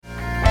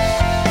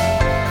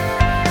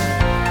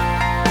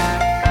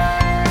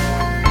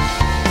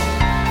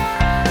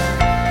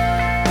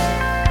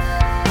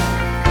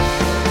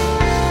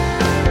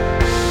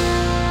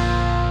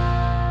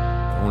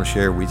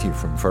share with you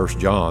from 1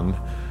 John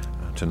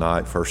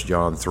tonight, 1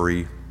 John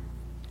 3.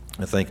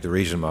 I think the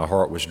reason my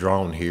heart was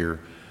drawn here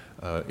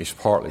is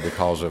partly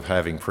because of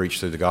having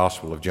preached through the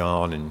Gospel of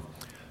John,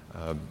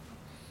 and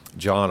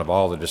John, of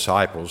all the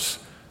disciples,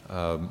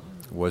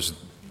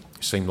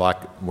 seemed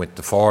like went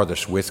the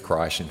farthest with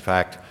Christ. In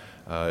fact,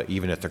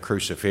 even at the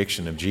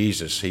crucifixion of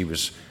Jesus, he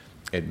was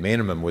at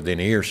minimum within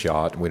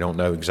earshot. We don't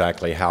know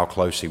exactly how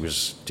close he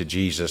was to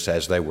Jesus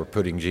as they were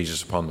putting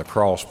Jesus upon the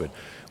cross, but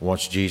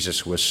once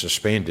Jesus was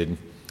suspended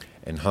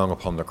and hung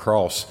upon the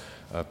cross,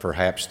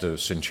 perhaps the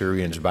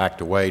centurions backed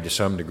away to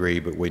some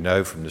degree, but we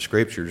know from the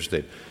Scriptures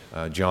that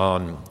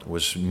John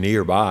was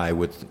nearby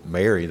with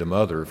Mary, the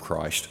mother of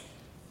Christ.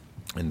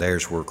 And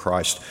there's where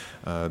Christ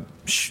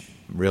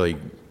really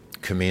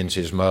commends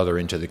his mother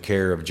into the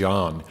care of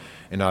John.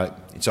 And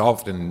it's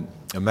often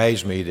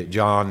amazed me that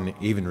John,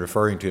 even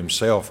referring to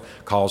himself,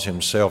 calls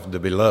himself the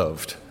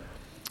beloved.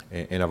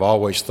 And I've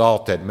always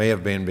thought that may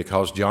have been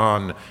because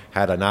John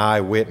had an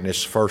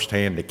eyewitness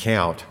firsthand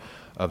account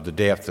of the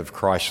depth of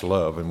Christ's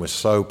love and was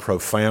so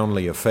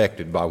profoundly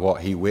affected by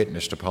what he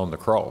witnessed upon the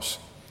cross.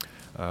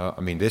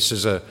 This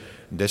is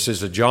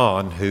a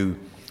John who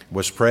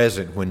was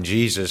present when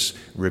Jesus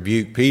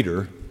rebuked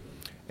Peter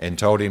and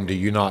told him, "Do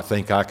you not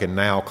think I can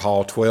now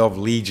call 12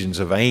 legions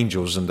of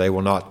angels and they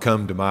will not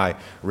come to my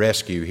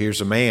rescue?"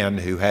 Here's a man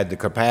who had the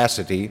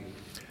capacity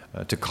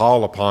to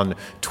call upon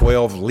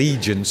 12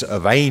 legions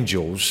of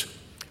angels,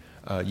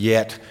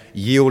 yet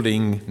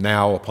yielding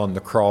now upon the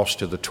cross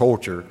to the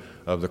torture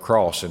of the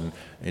cross.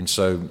 And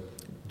so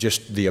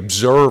just the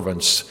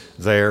observance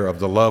there of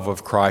the love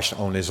of Christ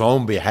on his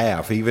own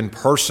behalf, even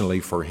personally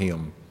for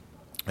him,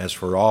 as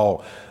for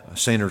all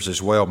sinners as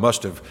well,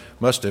 must have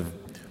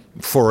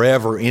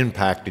forever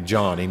impacted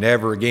John. He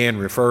never again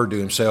referred to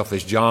himself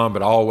as John,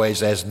 but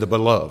always as the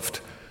beloved,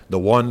 the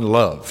one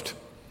loved.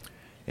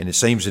 And it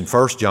seems in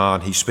 1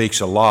 John he speaks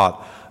a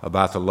lot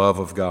about the love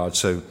of God.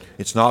 So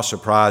it's not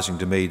surprising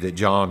to me that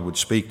John would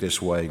speak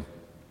this way,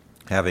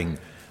 having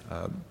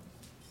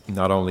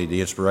not only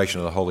the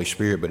inspiration of the Holy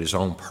Spirit, but his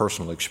own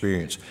personal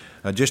experience.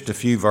 Just a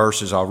few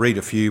verses. I'll read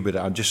a few, but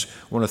I just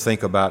want to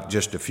think about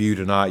just a few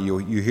tonight. You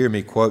hear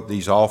me quote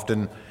these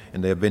often,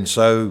 and they have been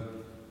so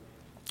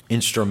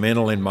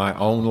instrumental in my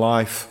own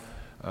life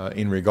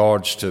in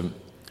regards to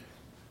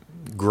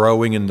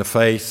growing in the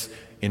faith,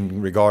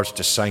 in regards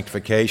to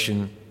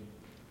sanctification.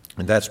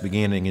 And that's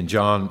beginning in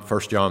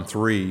 1 John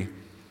 3,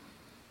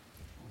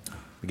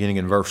 beginning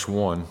in verse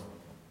 1.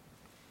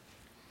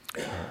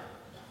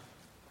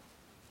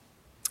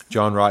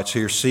 John writes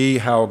here, "See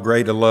how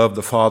great a love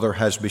the Father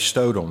has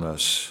bestowed on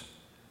us,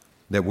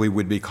 that we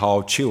would be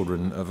called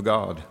children of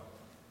God.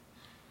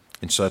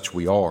 And such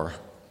we are.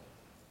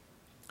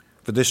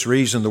 For this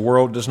reason the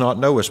world does not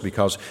know us,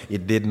 because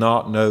it did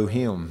not know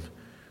him.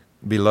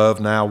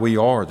 Beloved, now we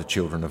are the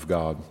children of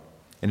God.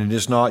 And it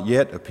has not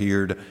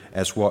appeared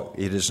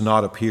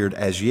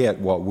as yet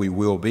what we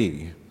will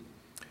be.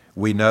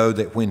 We know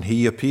that when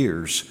he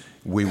appears,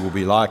 we will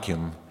be like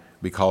him,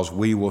 because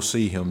we will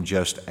see him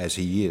just as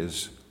he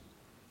is.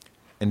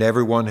 And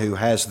everyone who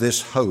has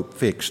this hope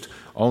fixed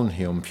on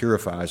him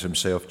purifies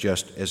himself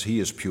just as he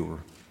is pure."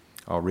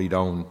 I'll read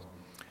on.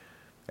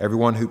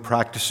 "Everyone who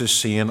practices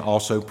sin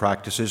also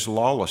practices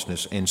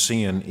lawlessness, and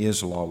sin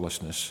is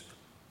lawlessness.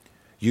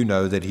 You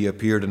know that he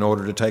appeared in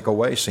order to take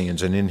away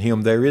sins, and in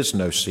him there is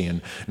no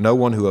sin. No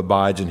one who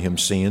abides in him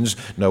sins.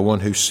 No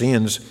one who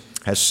sins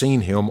has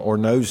seen him or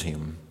knows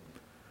him.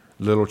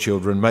 Little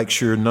children, make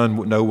sure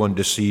no one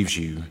deceives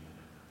you.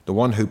 The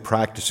one who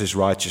practices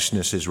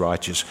righteousness is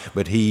righteous,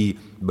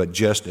 but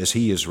just as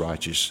he is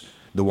righteous.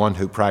 The one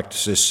who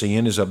practices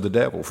sin is of the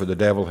devil, for the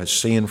devil has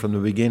sinned from the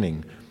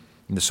beginning.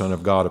 And the Son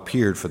of God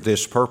appeared for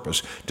this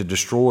purpose, to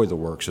destroy the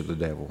works of the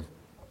devil.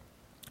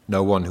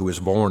 No one who is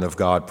born of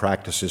God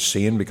practices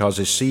sin, because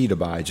his seed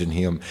abides in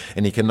him,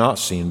 and he cannot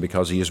sin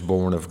because he is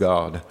born of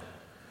God.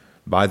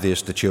 By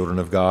this the children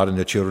of God and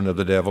the children of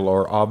the devil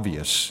are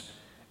obvious.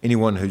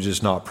 Anyone who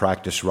does not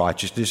practice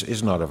righteousness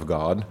is not of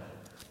God,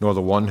 nor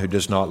the one who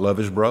does not love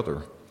his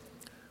brother.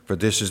 For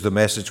this is the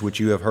message which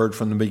you have heard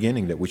from the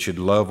beginning, that we should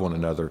love one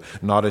another,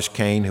 not as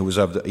Cain, who was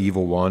of the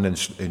evil one and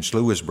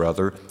slew his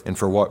brother. And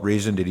for what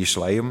reason did he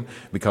slay him?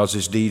 Because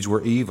his deeds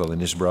were evil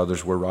and his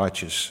brothers were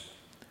righteous.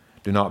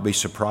 Do not be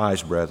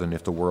surprised, brethren,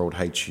 if the world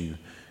hates you.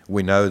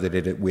 We know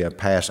that we have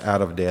passed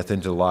out of death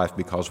into life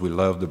because we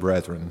love the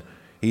brethren.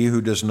 He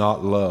who does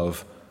not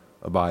love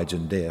abides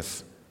in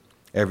death.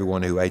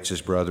 Everyone who hates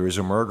his brother is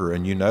a murderer,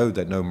 and you know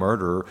that no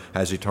murderer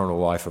has eternal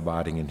life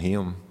abiding in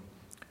him.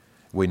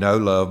 We know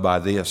love by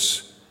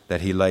this,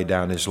 that he laid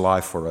down his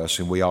life for us,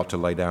 and we ought to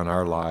lay down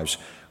our lives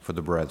for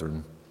the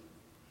brethren."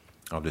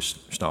 I'll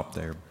just stop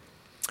there.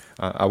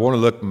 I want to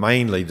look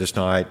mainly this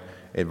night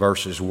at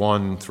verses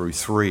 1 through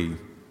 3,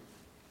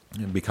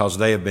 because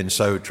they have been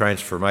so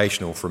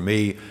transformational for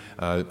me.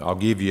 I'll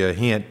give you a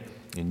hint,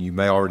 and you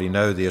may already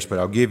know this, but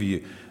I'll give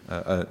you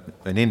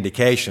an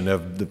indication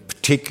of the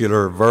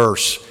particular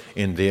verse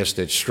in this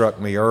that struck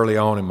me early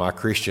on in my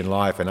Christian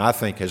life, and I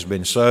think has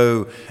been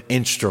so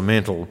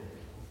instrumental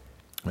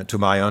to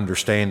my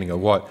understanding of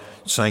what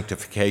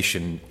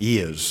sanctification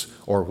is,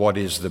 or what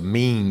is the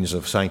means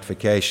of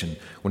sanctification.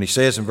 When he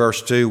says in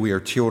verse 2, we are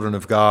children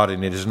of God,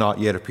 and it has not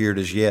yet appeared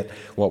as yet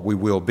what we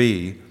will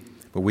be,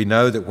 but we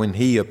know that when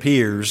he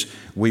appears,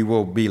 we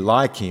will be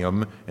like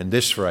him. And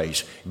this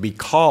phrase,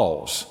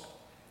 because.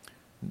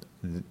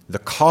 The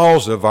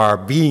cause of our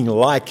being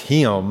like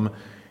him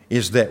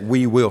is that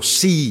we will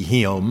see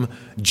him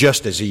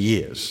just as he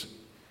is.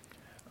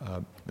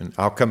 And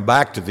I'll come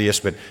back to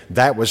this, but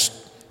that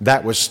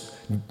was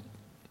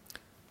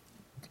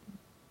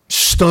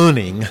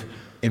stunning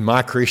in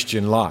my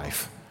Christian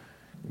life,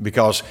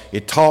 because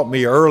it taught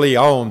me early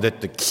on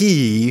that the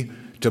key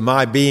to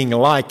my being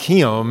like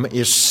him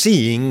is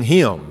seeing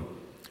him.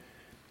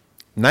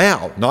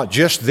 Now, not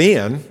just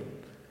then.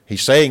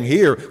 He's saying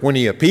here, when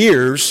he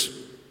appears,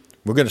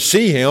 we're going to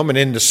see him, and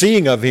in the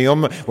seeing of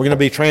him, we're going to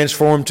be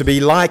transformed to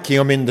be like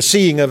him in the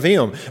seeing of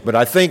him. But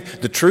I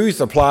think the truth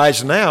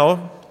applies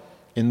now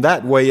in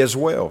that way as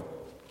well.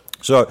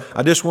 So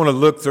I just want to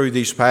look through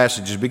these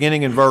passages,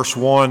 beginning in verse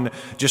 1,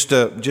 just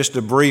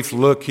a brief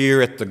look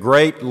here at the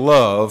great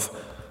love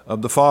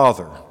of the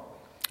Father.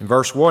 In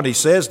verse 1, he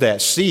says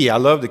that. See, I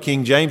love the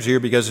King James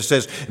here because it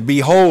says,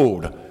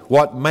 behold,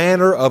 what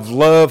manner of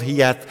love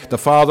the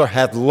Father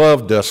hath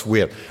loved us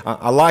with.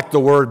 I like the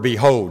word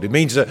behold. It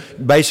means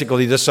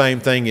basically the same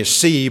thing as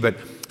see, but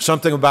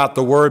something about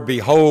the word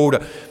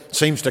behold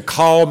seems to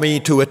call me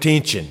to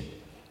attention.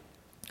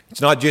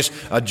 It's not just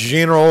a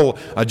general,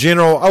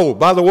 oh,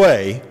 by the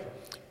way,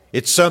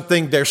 there's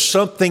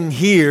something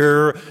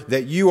here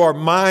that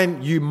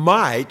you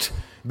might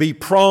be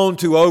prone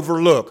to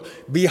overlook.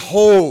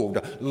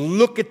 Behold,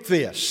 look at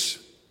this.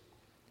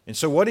 And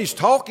so what he's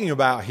talking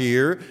about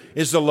here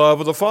is the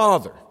love of the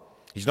Father.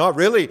 He's not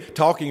really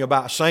talking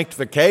about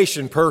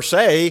sanctification per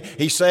se.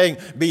 He's saying,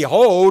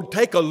 behold,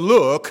 take a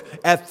look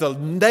at the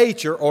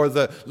nature or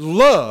the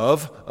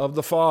love of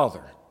the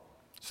Father.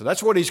 So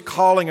that's what he's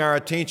calling our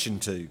attention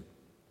to.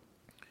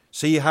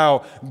 See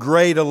how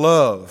great a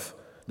love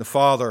the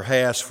Father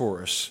has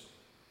for us.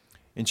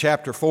 In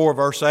chapter 4,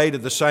 verse 8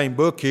 of the same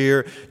book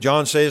here,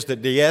 John says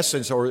that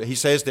he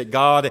says that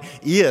God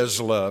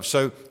is love.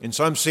 So in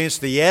some sense,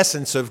 the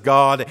essence of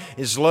God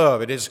is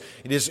love. It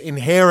is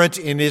inherent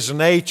in his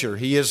nature.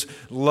 He is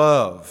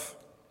love.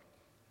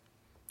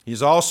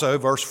 He's also,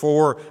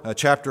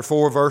 chapter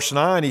 4, verse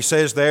 9, he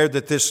says there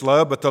that this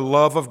love, but the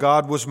love of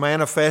God was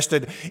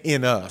manifested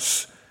in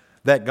us,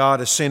 that God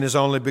has sent his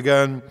only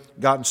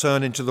begotten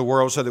Son into the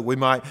world so that we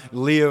might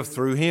live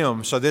through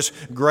him. So this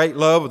great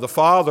love of the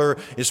Father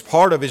is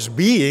part of his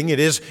being. It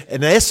is,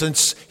 in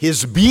essence,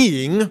 his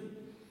being.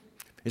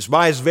 It's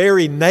by his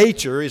very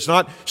nature. It's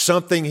not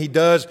something he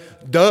does,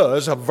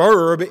 a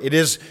verb. It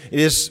is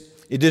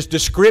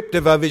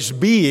descriptive of his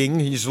being,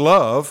 his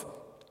love.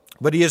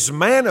 But he has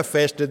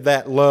manifested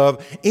that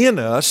love in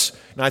us,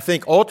 and I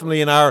think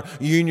ultimately in our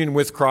union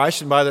with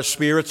Christ and by the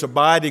Spirit's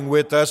abiding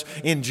with us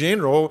in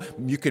general.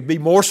 You could be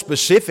more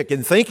specific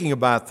in thinking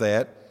about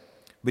that.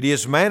 But he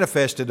has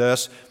manifested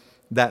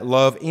that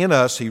love in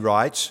us, he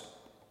writes.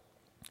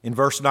 In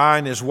verse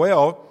 9 as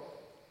well,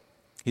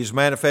 he's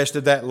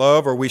manifested that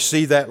love, or we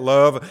see that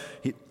love,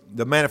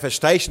 the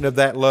manifestation of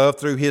that love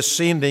through his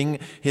sending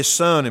his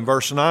Son. In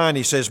verse 9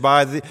 he says,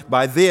 by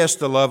this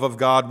the love of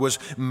God was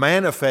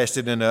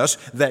manifested in us,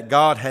 that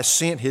God has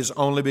sent his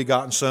only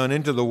begotten Son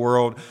into the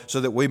world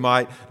so that we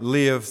might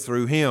live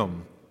through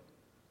him.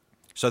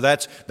 So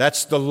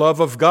that's the love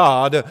of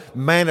God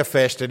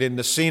manifested in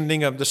the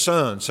sending of the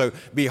Son. So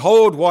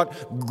behold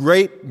what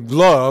great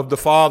love the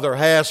Father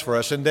has for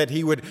us, and that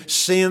he would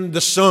send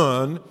the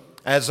Son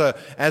as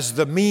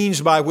the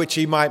means by which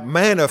he might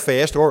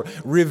manifest or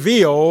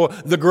reveal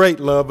the great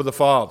love of the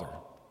Father.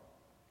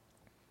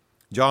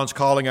 John's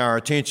calling our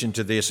attention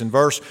to this. In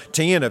verse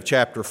 10 of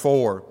chapter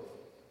 4,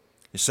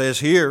 it says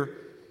here,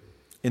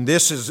 in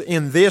this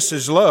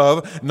is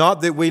love,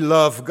 not that we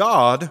love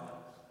God,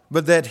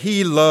 but that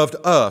he loved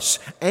us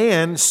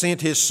and sent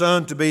his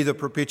Son to be the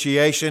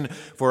propitiation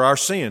for our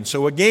sins.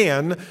 So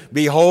again,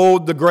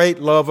 behold the great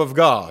love of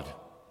God.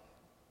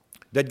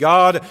 That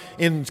God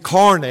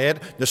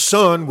incarnate, the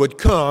Son, would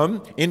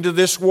come into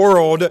this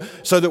world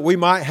so that we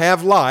might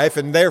have life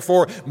and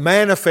therefore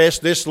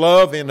manifest this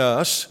love in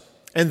us.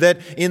 And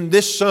that in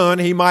this Son,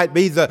 he might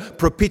be the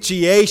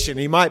propitiation.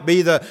 He might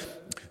be the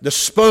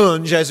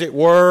sponge, as it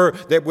were,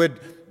 that would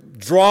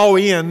draw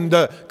in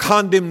the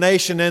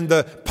condemnation and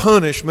the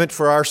punishment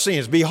for our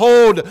sins.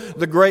 Behold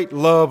the great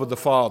love of the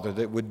Father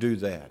that would do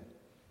that.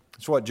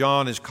 That's what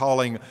John is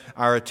calling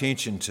our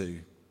attention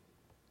to.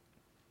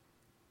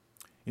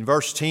 In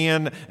verse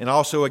 10 and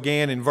also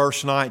again in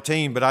verse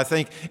 19, but I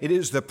think it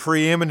is the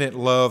preeminent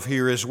love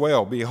here as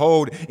well.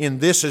 Behold, in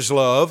this is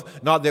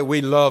love, not that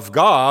we love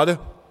God,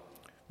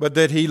 but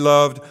that he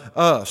loved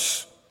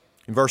us.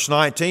 In verse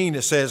 19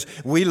 it says,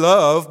 we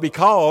love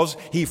because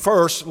he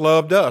first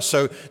loved us.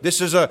 So this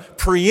is a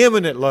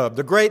preeminent love.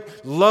 The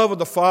great love of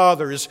the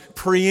Father is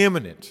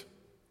preeminent.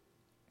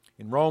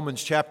 In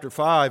Romans chapter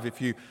 5,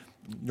 if you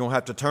don't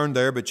have to turn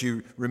there, but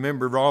you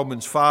remember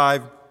Romans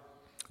 5,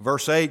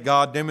 Verse 8,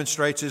 God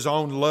demonstrates His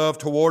own love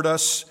toward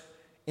us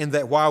in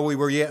that while we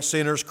were yet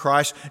sinners,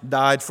 Christ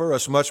died for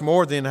us. Much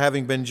more than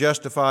having been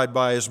justified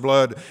by His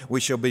blood, we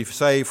shall be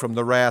saved from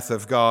the wrath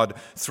of God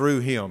through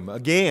Him.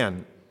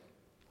 Again,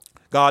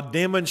 God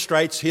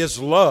demonstrates His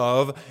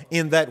love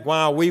in that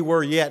while we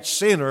were yet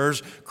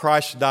sinners,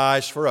 Christ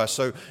dies for us.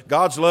 So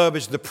God's love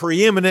is the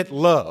preeminent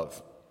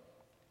love.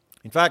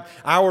 In fact,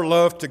 our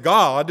love to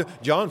God,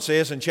 John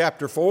says in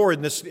chapter 4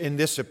 in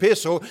this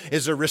epistle,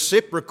 is a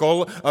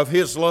reciprocal of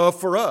His love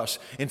for us.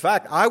 In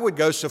fact, I would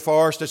go so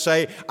far as to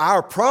say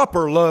our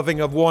proper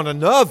loving of one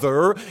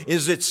another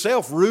is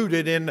itself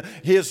rooted in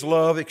His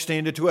love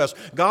extended to us.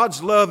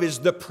 God's love is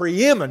the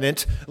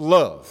preeminent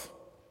love.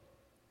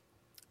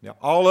 Now,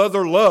 all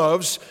other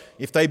loves,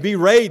 if they be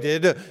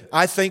rated,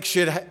 I think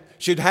should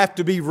have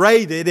to be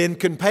rated in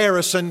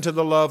comparison to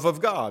the love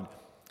of God.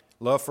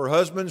 Love for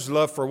husbands,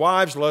 love for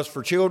wives, love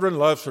for children,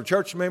 love for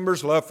church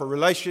members, love for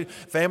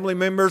family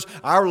members.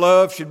 Our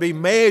love should be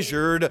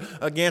measured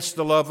against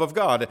the love of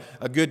God.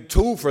 A good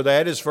tool for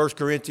that is 1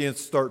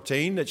 Corinthians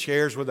 13 that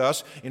shares with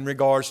us in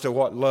regards to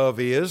what love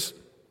is.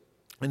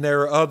 And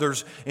there are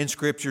others in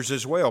Scriptures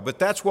as well. But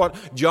that's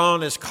what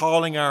John is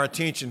calling our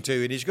attention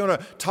to. And he's going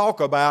to talk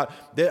about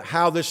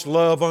how this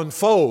love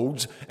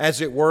unfolds,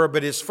 as it were.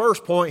 But his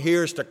first point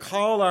here is to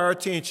call our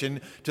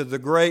attention to the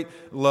great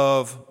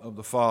love of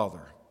the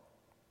Father.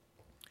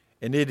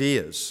 And it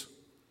is.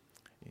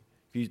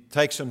 If you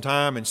take some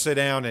time and sit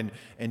down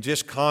and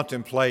just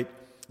contemplate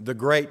the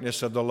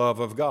greatness of the love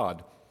of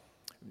God.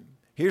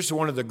 Here's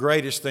one of the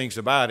greatest things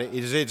about it.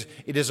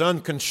 It is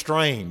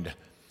unconstrained.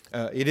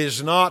 It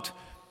is not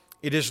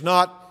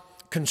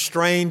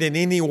constrained in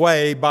any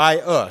way by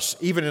us,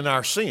 even in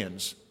our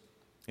sins.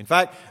 In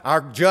fact,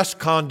 our just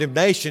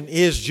condemnation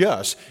is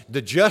just.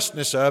 The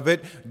justness of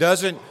it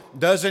doesn't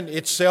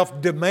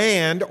itself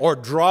demand or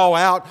draw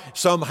out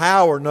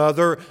somehow or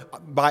another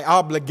by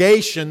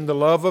obligation the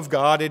love of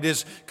God. It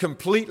is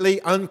completely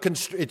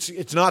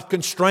it's not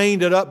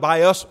constrained up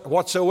by us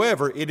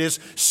whatsoever. It is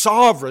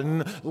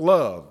sovereign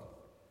love.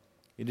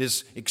 It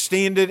is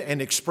extended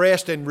and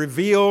expressed and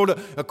revealed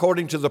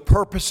according to the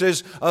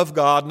purposes of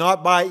God,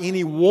 not by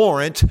any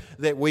warrant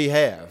that we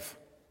have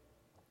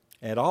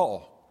at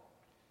all.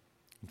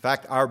 In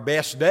fact, our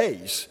best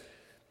days,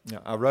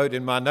 I wrote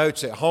in my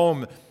notes at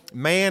home,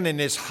 man in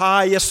his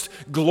highest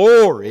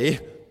glory,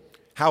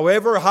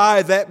 however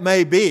high that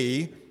may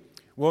be,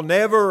 will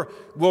never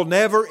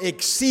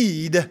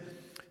exceed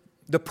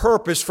the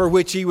purpose for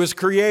which he was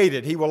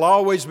created. He will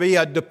always be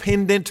a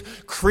dependent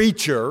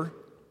creature.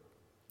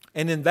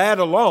 And in that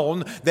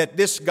alone, that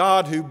this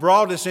God who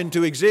brought us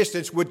into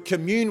existence would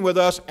commune with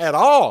us at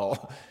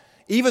all,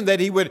 even that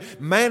He would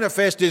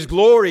manifest His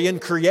glory in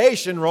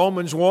creation,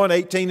 Romans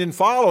 1:18 and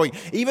following,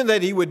 even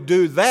that He would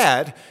do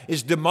that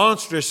is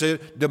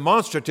demonstrative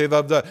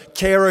of the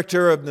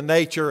character of the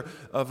nature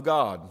of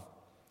God.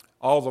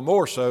 All the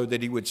more so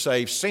that He would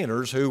save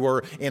sinners who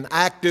were in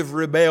active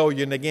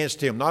rebellion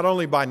against Him, not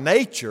only by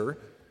nature,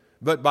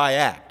 but by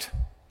act.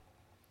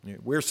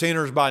 We're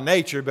sinners by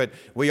nature, but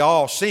we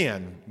all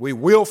sin. We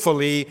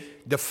willfully,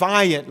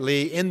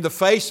 defiantly, in the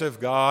face of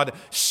God,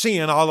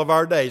 sin all of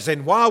our days.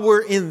 And while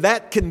we're in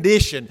that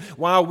condition,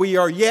 while we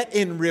are yet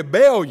in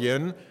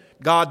rebellion,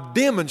 God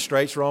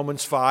demonstrates,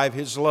 Romans 5,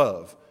 His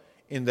love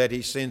in that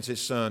He sends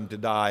His Son to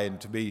die and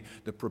to be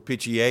the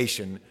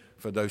propitiation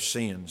for those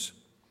sins.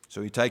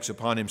 So He takes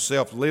upon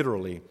Himself,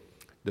 literally,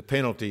 the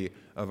penalty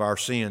of our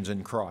sins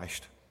in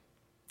Christ.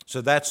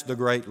 So that's the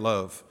great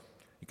love.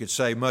 You could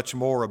say much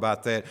more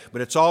about that, but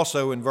it's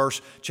also in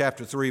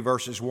chapter 3,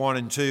 verses 1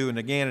 and 2, and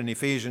again in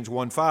Ephesians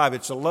 1:5,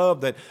 it's a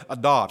love that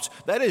adopts.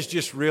 That is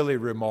just really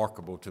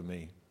remarkable to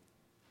me.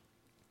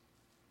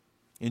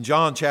 In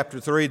John chapter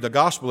 3, the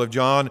Gospel of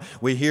John,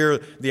 we hear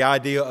the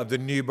idea of the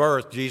new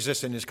birth.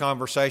 Jesus in His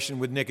conversation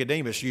with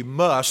Nicodemus, you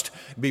must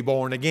be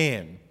born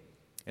again.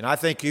 And I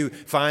think you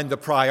find the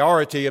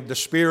priority of the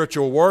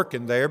spiritual work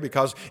in there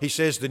because He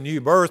says the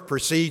new birth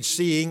precedes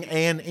seeing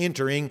and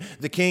entering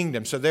the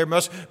kingdom. So there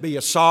must be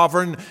a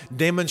sovereign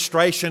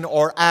demonstration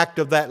or act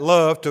of that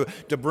love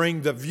to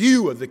bring the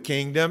view of the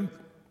kingdom,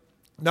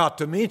 not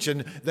to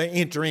mention the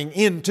entering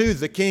into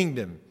the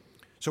kingdom.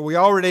 So we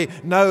already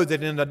know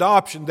that in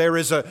adoption there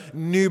is a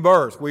new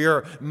birth. We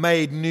are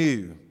made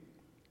new.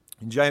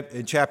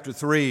 In chapter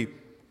 3,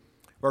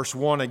 verse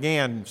 1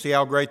 again, see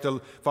how great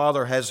the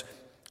Father has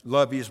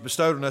love He has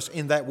bestowed on us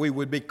in that we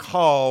would be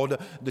called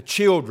the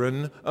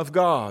children of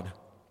God.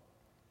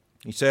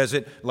 He says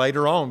it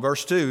later on,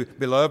 verse 2,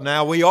 Beloved,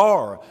 now we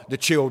are the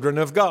children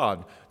of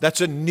God.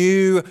 That's a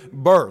new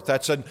birth.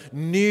 That's a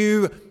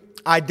new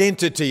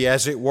identity,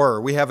 as it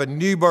were. We have a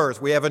new birth.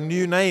 We have a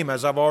new name,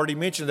 as I've already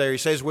mentioned there. He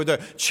says we're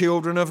the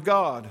children of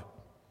God.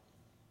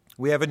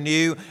 We have a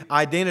new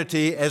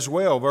identity as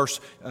well.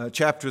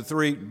 Chapter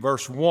 3,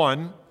 verse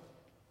 1.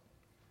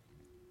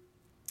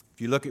 If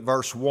you look at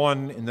verse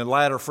 1 in the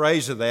latter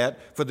phrase of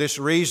that, for this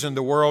reason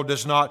the world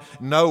does not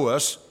know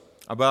us.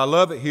 But I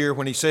love it here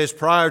when he says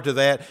prior to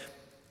that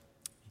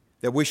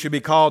we should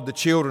be called the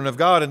children of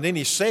God. And then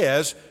he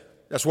says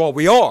that's what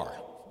we are.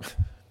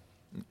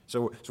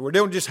 So we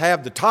don't just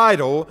have the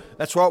title.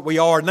 That's what we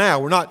are now.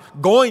 We're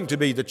not going to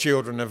be the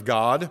children of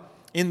God.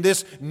 In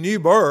this new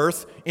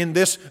birth, in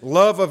this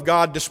love of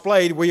God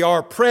displayed, we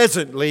are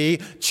presently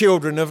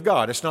children of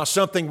God. It's not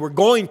something we're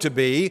going to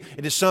be.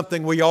 It is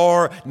something we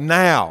are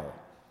now.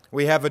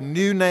 We have a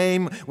new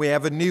name. We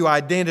have a new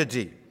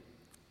identity.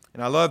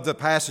 And I love the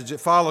passage that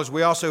follows.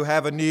 We also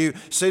have a new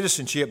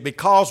citizenship.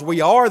 Because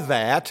we are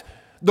that,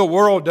 the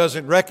world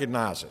doesn't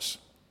recognize us.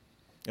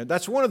 And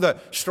that's one of the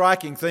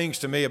striking things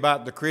to me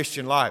about the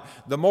Christian life.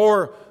 The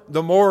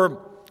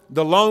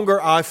longer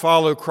I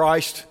follow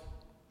Christ,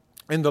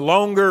 and the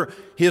longer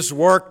His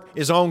work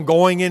is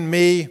ongoing in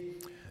me,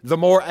 the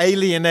more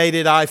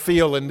alienated I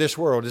feel in this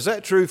world. Is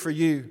that true for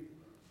you?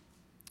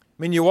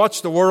 I mean, you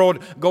watch the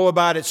world go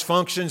about its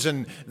functions,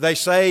 and they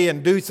say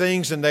and do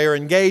things, and they are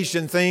engaged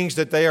in things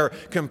that they are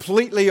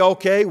completely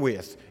okay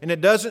with. And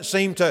it doesn't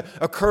seem to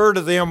occur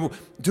to them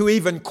to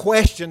even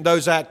question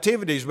those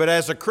activities. But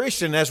as a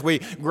Christian, as we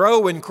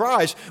grow in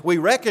Christ, we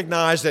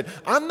recognize that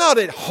I'm not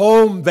at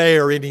home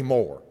there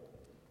anymore.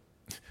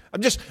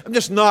 I'm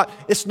just not,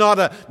 it's not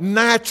a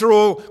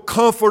natural,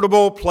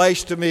 comfortable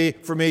place for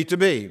me to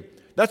be.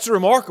 That's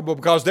remarkable,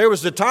 because there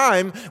was a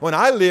time when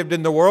I lived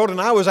in the world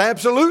and I was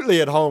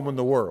absolutely at home in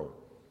the world.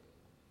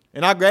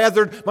 And I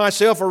gathered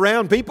myself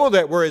around people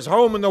that were as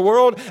home in the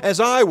world as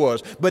I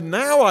was. But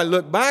now I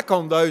look back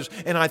on those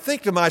and I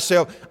think to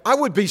myself, I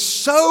would be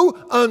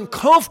so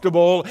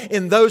uncomfortable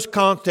in those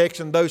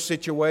contexts and those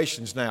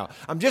situations now.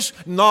 I'm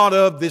just not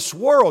of this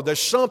world. There's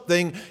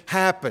something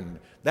happened.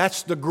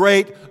 That's the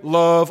great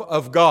love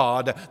of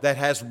God that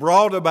has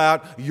brought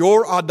about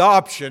your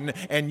adoption,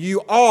 and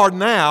you are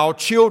now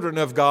children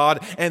of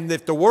God. And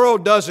if the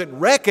world doesn't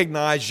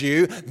recognize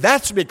you,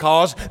 that's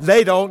because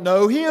they don't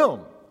know Him.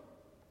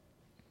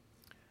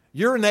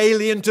 You're an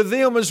alien to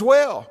them as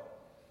well.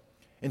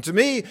 And to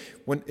me,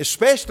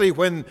 especially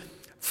when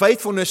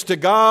faithfulness to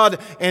God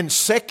and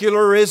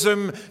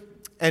secularism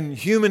and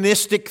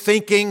humanistic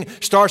thinking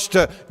starts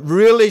to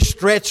really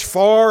stretch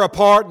far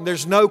apart and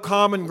there's no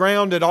common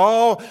ground at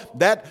all,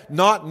 that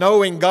not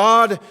knowing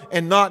God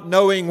and not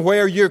knowing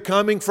where you're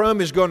coming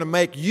from is going to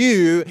make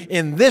you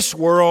in this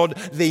world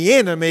the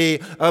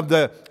enemy of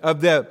the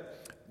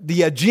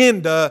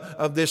agenda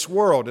of this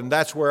world. And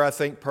that's where I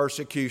think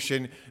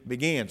persecution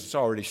begins. It's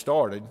already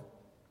started,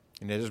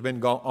 and it has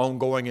been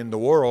ongoing in the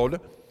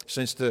world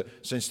since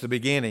the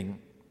beginning.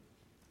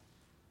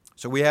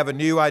 So we have a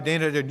new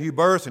identity, a new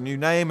birth, a new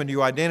name, a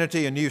new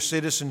identity, a new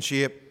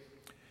citizenship.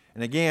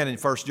 And again, in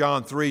 1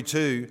 John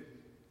 3:2,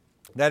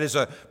 that is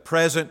a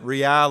present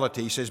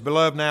reality. He says,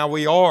 "Beloved, now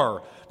we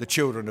are the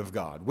children of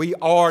God." We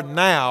are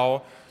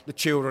now the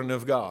children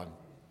of God.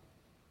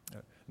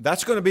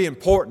 That's going to be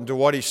important to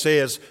what he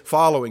says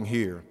following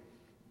here.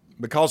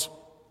 Because,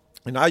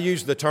 and I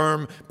use the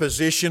term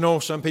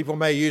positional. Some people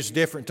may use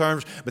different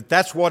terms, but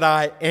that's what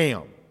I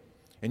am.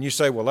 And you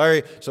say, "Well,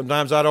 Larry,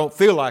 sometimes I don't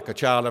feel like a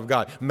child of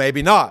God."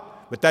 Maybe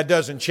not, but that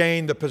doesn't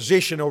change the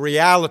positional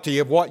reality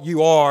of what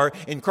you are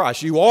in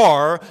Christ. You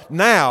are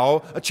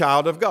now a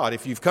child of God.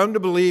 If you've come to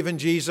believe in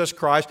Jesus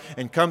Christ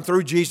and come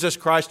through Jesus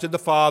Christ to the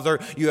Father,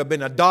 you have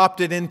been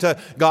adopted into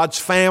God's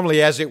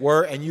family, as it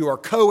were, and you are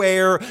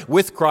co-heir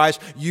with Christ.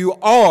 You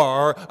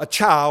are a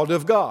child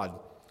of God.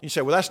 You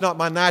say, "Well, that's not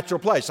my natural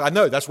place." I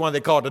know, that's why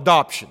they call it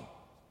adoption.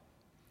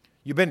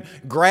 You've been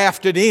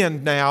grafted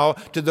in now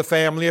to the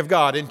family of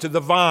God, into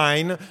the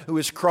vine who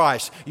is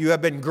Christ. You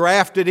have been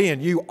grafted in.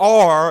 You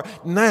are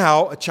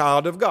now a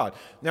child of God.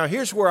 Now,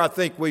 here's where I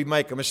think we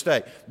make a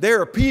mistake.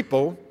 There are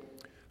people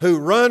who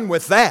run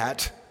with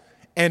that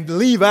and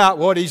leave out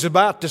what he's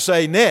about to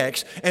say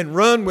next, and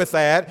run with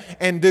that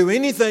and do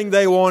anything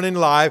they want in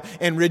life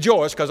and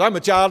rejoice because I'm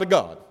a child of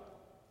God.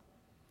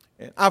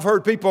 I've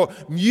heard people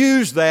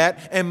use that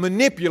and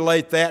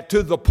manipulate that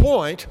to the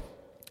point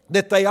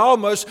that they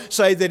almost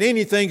say that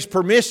anything's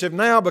permissive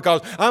now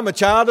because I'm a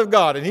child of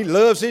God and He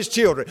loves His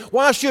children.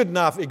 Why shouldn't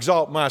I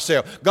exalt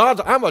myself?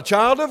 I'm a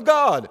child of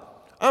God.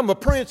 I'm a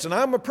prince and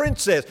I'm a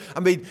princess.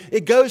 I mean,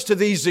 it goes to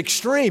these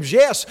extremes.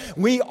 Yes,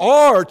 we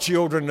are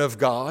children of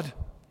God,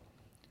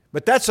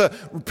 but that's a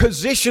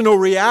positional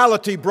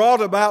reality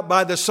brought about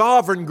by the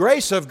sovereign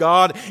grace of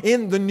God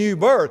in the new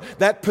birth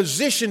that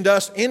positioned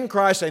us in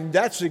Christ, and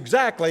that's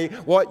exactly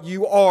what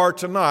you are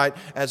tonight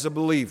as a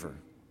believer.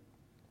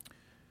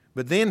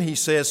 But then he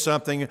says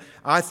something,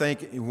 I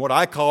think, what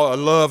I call a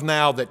love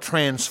now that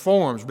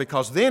transforms,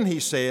 because then he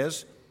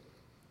says,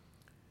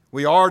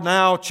 we are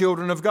now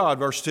children of God,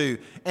 verse 2,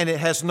 and it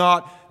has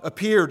not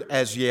appeared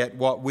as yet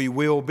what we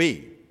will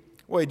be.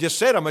 Well, he just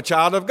said, I'm a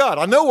child of God.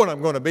 I know what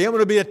I'm going to be. I'm going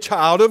to be a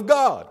child of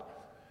God.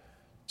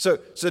 So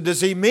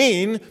does he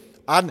mean,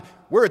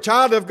 we're a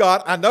child of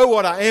God, I know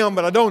what I am,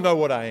 but I don't know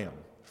what I am?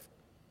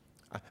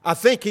 I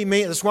think he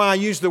means, that's why I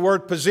use the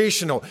word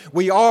positional.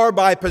 We are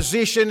by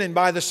position and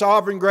by the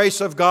sovereign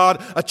grace of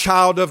God, a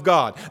child of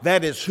God.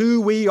 That is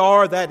who we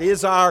are. That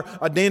is our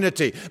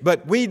identity.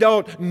 But we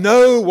don't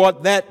know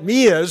what that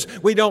is.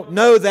 We don't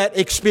know that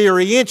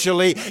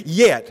experientially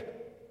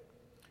yet.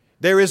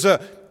 There is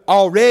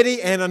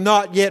already and a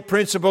not yet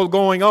principle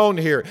going on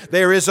here.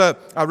 There is I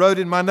wrote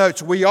in my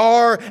notes, we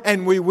are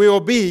and we will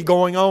be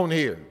going on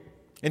here.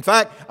 In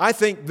fact, I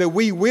think the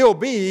we will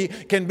be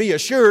can be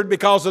assured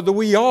because of the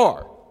we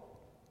are.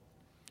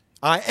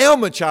 I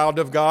am a child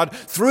of God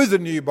through the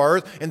new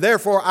birth, and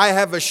therefore I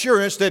have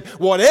assurance that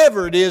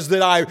whatever it is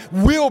that I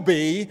will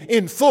be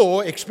in full,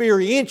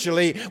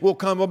 experientially, will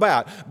come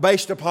about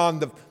based upon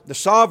the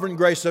sovereign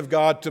grace of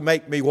God to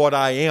make me what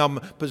I am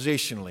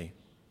positionally.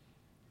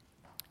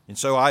 And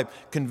so I'm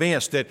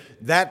convinced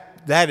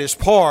that is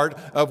part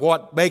of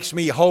what makes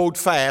me hold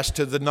fast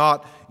to the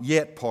not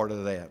yet part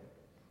of that.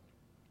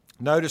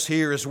 Notice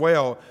here as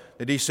well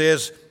that he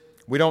says,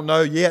 we don't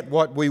know yet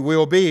what we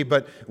will be,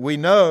 but we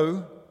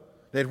know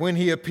that when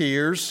He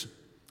appears,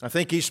 I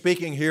think he's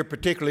speaking here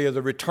particularly of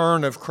the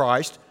return of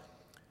Christ,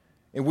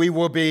 and we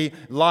will be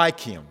like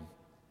Him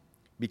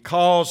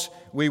because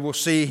we will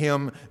see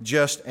Him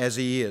just as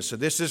He is. So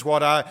this is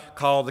what I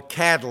call the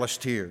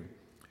catalyst here.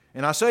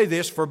 And I say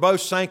this for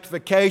both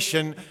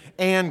sanctification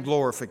and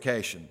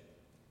glorification.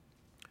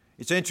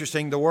 It's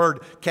interesting, the word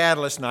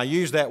catalyst, and I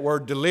use that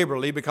word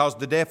deliberately because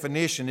the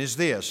definition is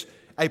this: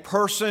 a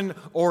person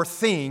or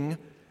thing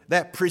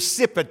that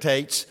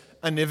precipitates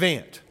an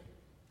event.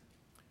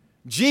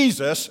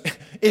 Jesus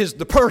is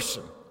the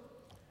person,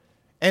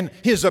 and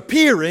His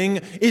appearing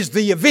is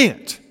the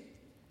event.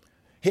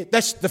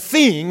 That's the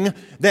thing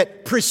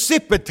that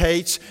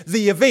precipitates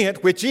the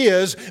event, which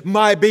is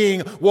my being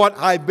what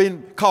I've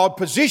been called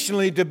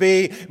positionally to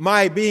be,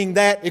 my being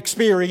that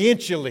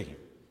experientially.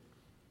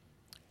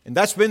 And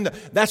that's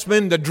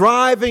been the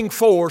driving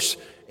force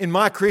in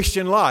my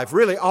Christian life,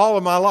 really all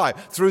of my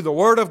life. Through the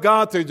Word of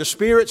God, through the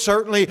Spirit,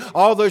 certainly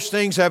all those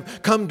things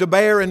have come to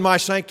bear in my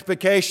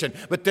sanctification.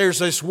 But there's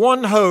this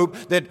one hope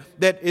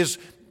that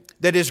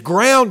is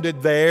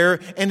grounded there,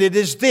 and it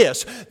is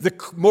this: the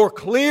more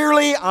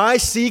clearly I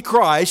see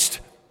Christ,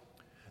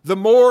 the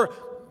more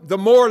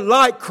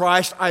like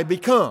Christ I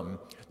become.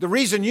 The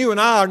reason you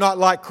and I are not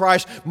like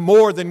Christ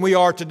more than we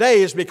are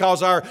today is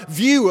because our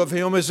view of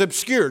Him is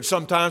obscured,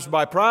 sometimes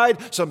by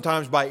pride,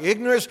 sometimes by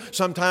ignorance,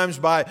 sometimes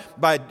by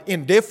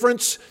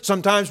indifference,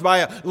 sometimes by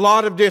a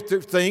lot of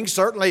different things,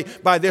 certainly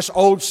by this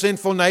old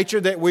sinful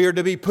nature that we are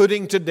to be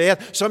putting to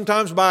death,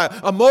 sometimes by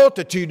a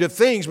multitude of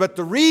things. But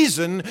the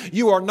reason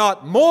you are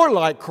not more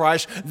like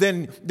Christ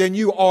than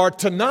you are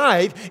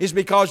tonight is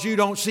because you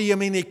don't see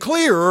Him any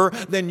clearer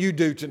than you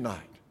do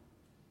tonight.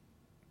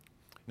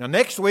 Now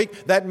next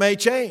week, that may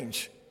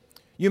change.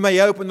 You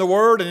may open the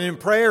Word and in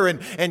prayer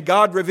and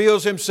God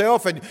reveals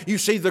Himself and you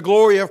see the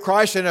glory of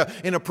Christ in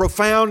a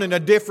profound and a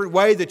different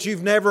way that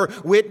you've never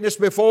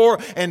witnessed before.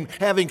 And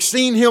having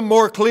seen Him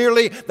more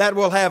clearly, that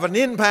will have an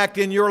impact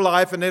in your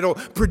life and it'll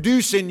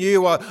produce in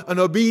you an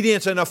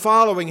obedience and a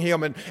following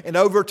Him. And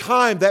over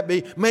time, that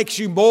makes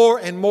you more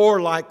and more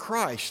like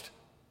Christ.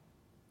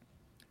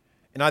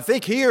 And I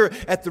think here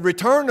at the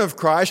return of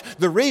Christ,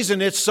 the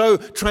reason it's so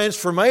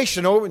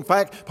transformational, in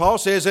fact, Paul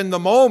says in the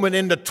moment,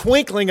 in the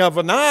twinkling of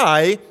an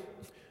eye,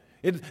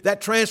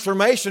 that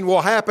transformation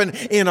will happen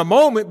in a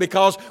moment,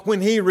 because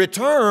when He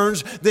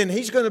returns, then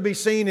He's going to be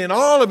seen in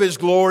all of His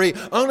glory,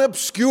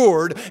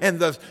 unobscured, and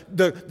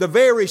the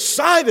very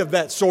sight of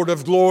that sort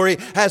of glory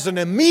has an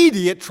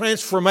immediate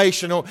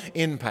transformational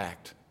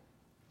impact.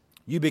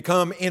 You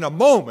become in a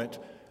moment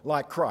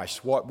like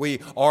Christ, what we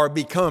are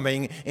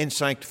becoming in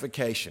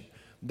sanctification.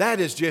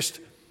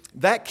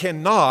 That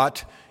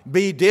cannot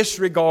be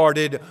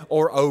disregarded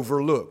or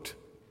overlooked.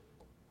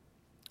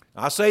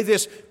 I say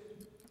this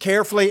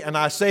carefully and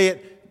I say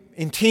it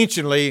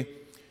intentionally.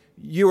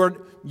 You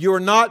are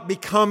not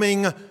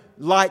becoming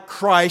like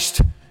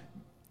Christ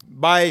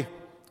by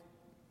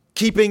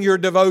keeping your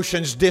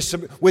devotions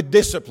with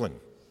discipline.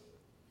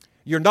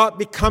 You're not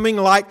becoming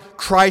like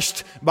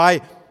Christ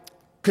by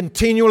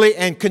continually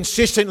and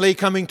consistently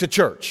coming to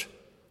church.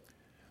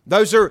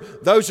 Those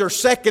are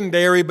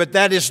secondary, but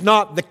that is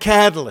not the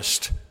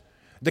catalyst.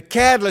 The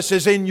catalyst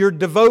is in your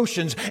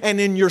devotions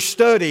and in your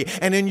study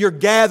and in your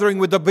gathering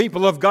with the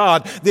people of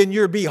God. Then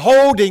you're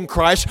beholding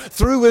Christ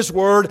through His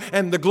Word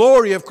and the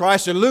glory of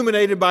Christ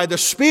illuminated by the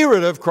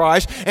Spirit of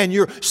Christ, and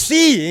you're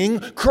seeing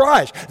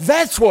Christ.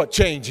 That's what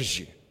changes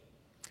you.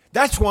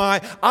 That's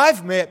why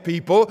I've met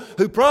people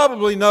who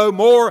probably know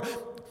more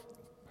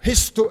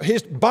his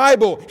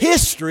Bible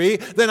history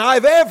than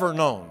I've ever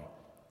known.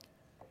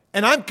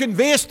 And I'm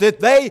convinced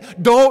that they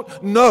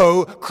don't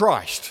know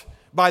Christ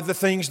by the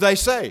things they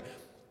say.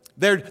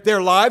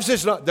 Their life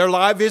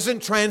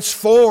isn't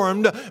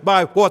transformed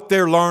by what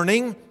they're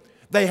learning.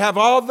 They have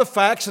all the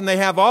facts and they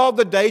have all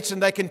the dates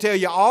and they can tell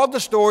you all the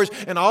stories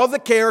and all the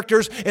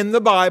characters in the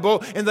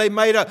Bible, and they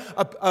made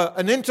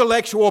an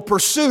intellectual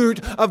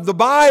pursuit of the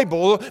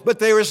Bible, but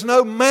there is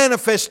no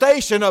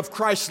manifestation of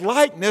Christ's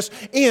likeness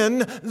in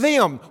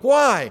them.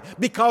 Why?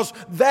 Because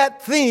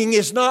that thing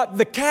is not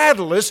the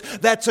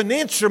catalyst. That's an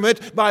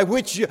instrument by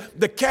which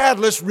the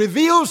catalyst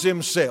reveals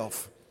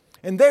himself.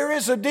 And there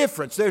is a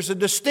difference. There's a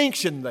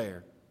distinction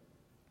there.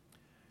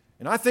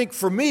 And I think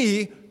for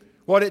me,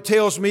 what it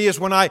tells me is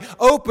when I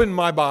open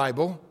my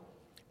Bible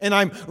and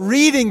I'm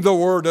reading the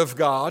Word of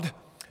God,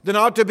 then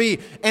I ought to be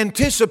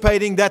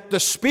anticipating that the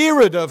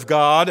Spirit of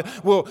God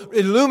will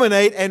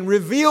illuminate and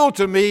reveal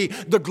to me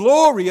the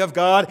glory of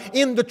God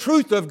in the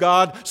truth of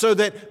God, so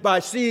that by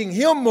seeing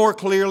Him more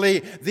clearly,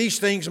 these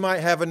things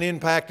might have an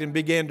impact and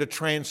begin to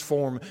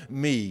transform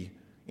me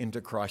into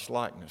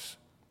Christ-likeness.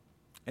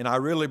 And I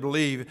really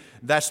believe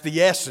that's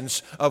the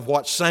essence of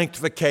what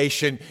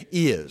sanctification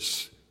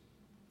is.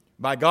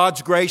 By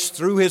God's grace,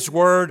 through His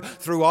Word,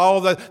 through all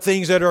the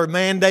things that are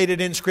mandated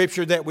in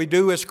Scripture that we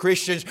do as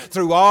Christians,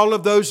 through all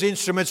of those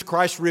instruments,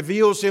 Christ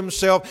reveals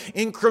Himself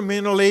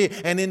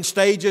incrementally and in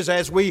stages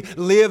as we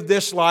live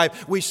this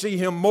life. We see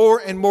Him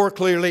more and more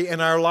clearly,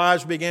 and our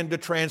lives begin to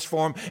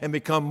transform and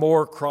become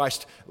more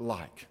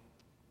Christ-like.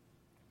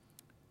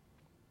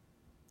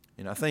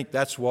 And I think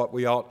that's what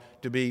we ought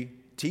to be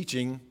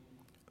teaching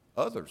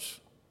others.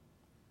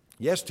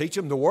 Yes, teach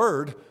them the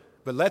Word,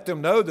 but let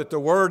them know that the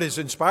Word is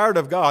inspired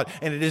of God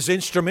and it is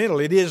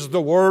instrumental. It is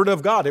the Word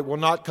of God. It will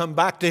not come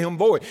back to Him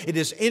void. It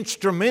is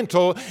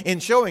instrumental in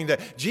showing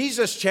that.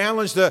 Jesus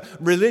challenged the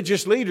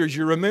religious leaders,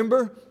 you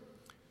remember?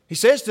 He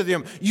says to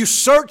them, you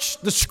search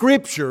the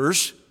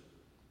Scriptures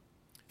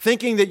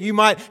thinking that you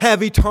might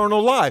have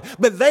eternal life,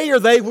 but they are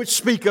they which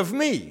speak of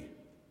me.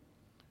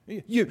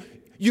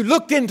 You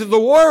looked into the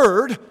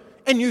Word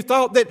and you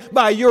thought that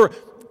by your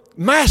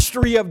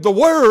mastery of the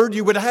Word,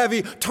 you would have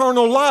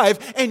eternal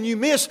life, and you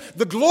miss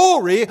the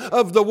glory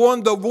of the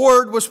one the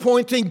Word was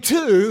pointing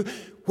to,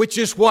 which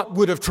is what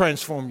would have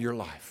transformed your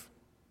life.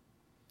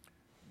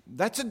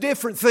 That's a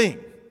different thing.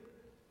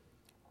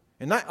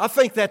 And I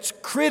think that's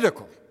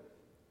critical.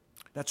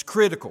 That's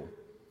critical.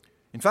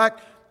 In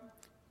fact,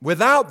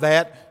 without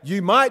that,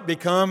 you might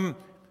become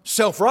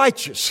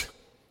self-righteous.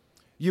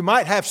 You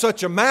might have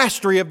such a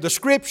mastery of the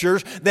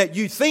Scriptures that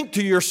you think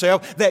to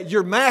yourself that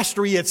your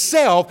mastery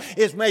itself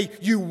is made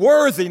you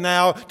worthy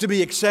now to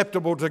be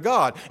acceptable to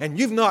God. And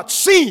you've not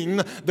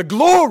seen the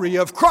glory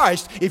of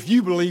Christ if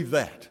you believe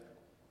that.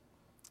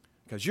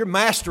 Because your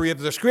mastery of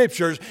the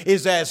Scriptures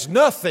is as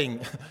nothing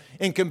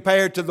in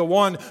compared to the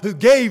one who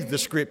gave the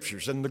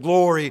Scriptures and the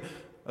glory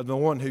of the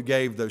one who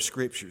gave those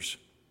Scriptures.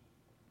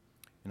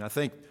 And I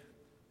think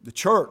the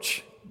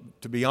church,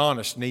 to be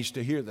honest, needs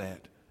to hear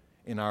that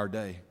in our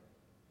day.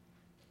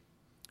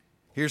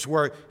 Here's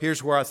where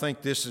I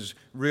think this is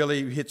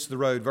really hits the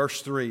road.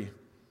 Verse 3.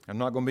 I'm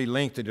not going to be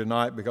lengthy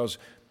tonight because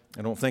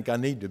I don't think I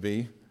need to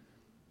be.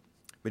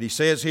 But he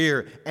says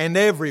here, and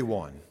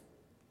everybody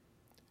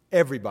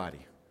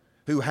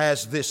who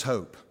has this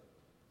hope.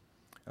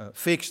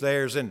 Fixed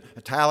there is in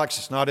italics.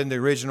 It's not in the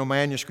original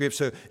manuscript,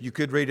 so you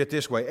could read it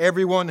this way.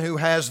 Everyone who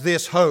has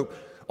this hope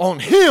on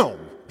Him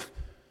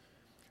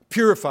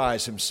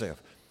purifies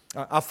himself.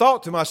 I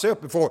thought to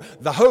myself before,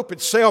 the hope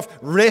itself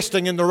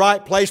resting in the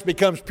right place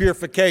becomes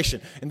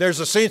purification. And there's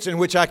a sense in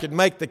which I could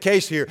make the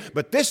case here.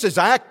 But this is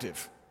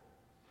active.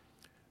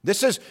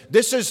 It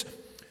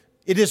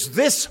is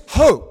this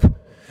hope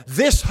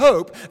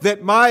that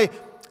my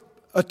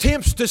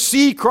attempts to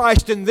see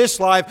Christ in this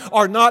life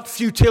are not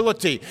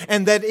futility,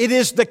 and that it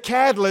is the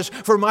catalyst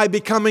for my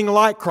becoming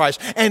like Christ,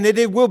 and that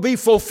it will be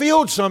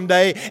fulfilled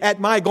someday at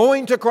my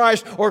going to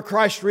Christ or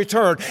Christ's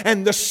return,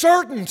 and the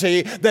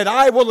certainty that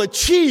I will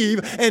achieve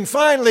and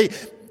finally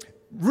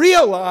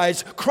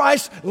realize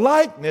Christ's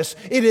likeness.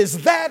 It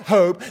is that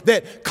hope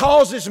that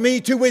causes me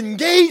to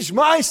engage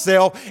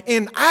myself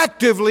in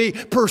actively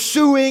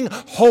pursuing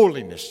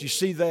holiness. You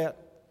see that?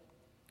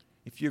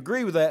 If you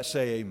agree with that,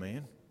 say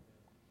amen.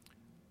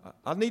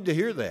 I need to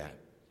hear that,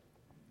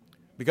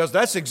 because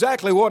that's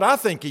exactly what I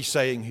think he's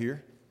saying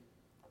here.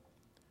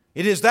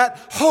 It is that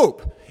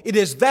hope. It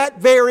is that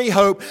very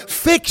hope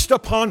fixed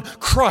upon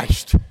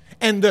Christ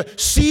and the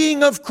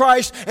seeing of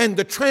Christ and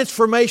the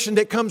transformation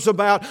that comes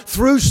about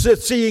through the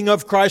seeing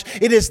of Christ.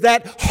 It is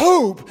that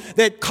hope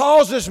that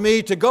causes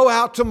me to go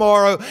out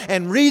tomorrow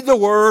and read the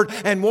Word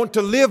and want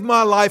to live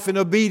my life in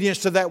obedience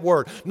to that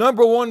Word.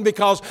 Number one,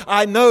 because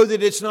I know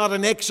that it's not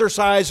an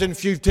exercise in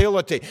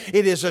futility.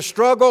 It is a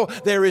struggle.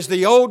 There is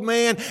the old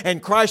man,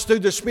 and Christ through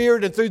the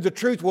Spirit and through the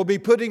truth will be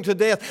putting to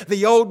death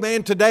the old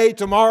man today,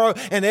 tomorrow,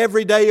 and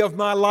every day of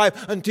my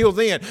life until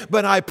then.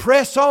 But I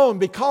press on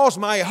because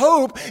my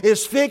hope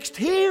is fixed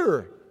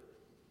here.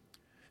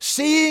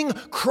 Seeing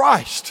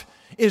Christ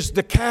is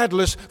the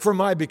catalyst for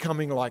my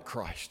becoming like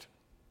Christ.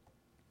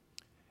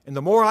 And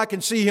the more I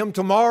can see Him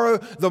tomorrow,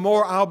 the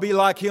more I'll be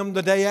like Him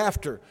the day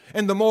after.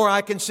 And the more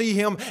I can see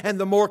Him, and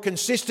the more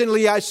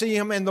consistently I see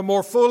Him, and the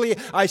more fully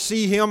I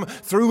see Him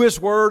through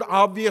His Word,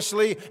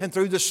 obviously, and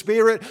through the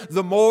Spirit,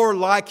 the more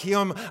like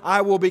Him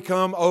I will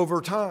become over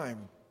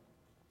time.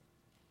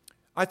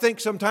 I think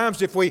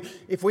sometimes if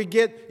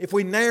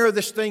we narrow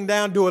this thing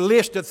down to a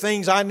list of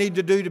things I need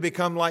to do to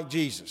become like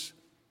Jesus,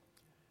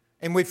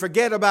 and we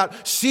forget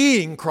about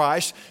seeing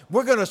Christ,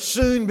 we're going to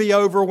soon be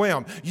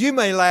overwhelmed. You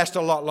may last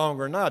a lot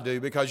longer than I do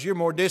because you're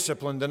more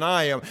disciplined than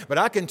I am, but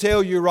I can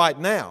tell you right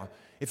now,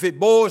 if it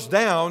boils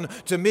down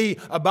to me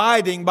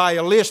abiding by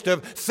a list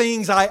of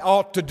things I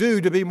ought to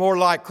do to be more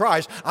like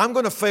Christ, I'm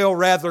going to fail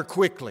rather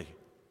quickly.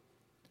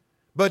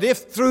 But if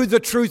through the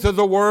truth of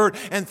the Word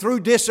and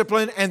through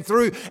discipline and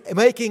through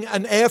making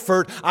an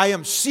effort, I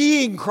am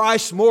seeing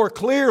Christ more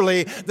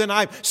clearly, then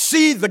I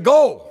see the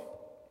goal.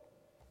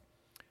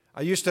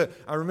 I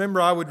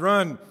remember I would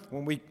run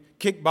when we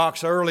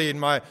kickbox early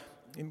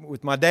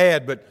with my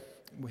dad, but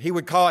he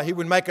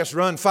would make us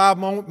run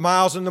 5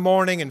 miles in the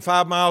morning and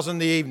 5 miles in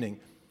the evening.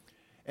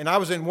 And I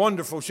was in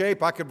wonderful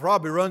shape. I could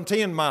probably run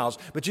 10 miles.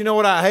 But you know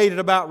what I hated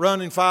about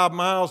running 5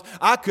 miles?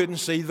 I couldn't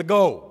see the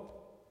goal.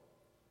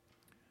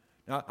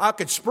 Now, I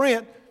could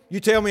sprint. You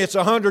tell me it's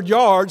 100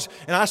 yards,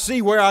 and I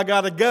see where I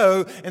got to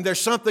go, and there's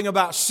something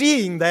about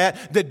seeing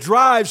that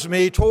drives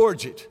me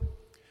towards it.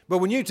 But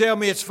when you tell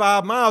me it's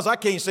 5 miles, I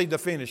can't see the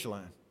finish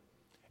line.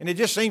 And it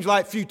just seems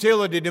like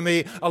futility to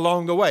me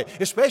along the way,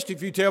 especially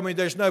if you tell me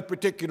there's no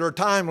particular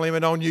time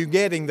limit on you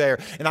getting there.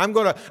 And I'm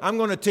going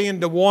to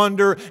tend to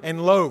wander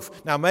and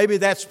loaf. Now, maybe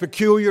that's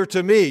peculiar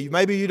to me.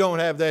 Maybe you don't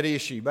have that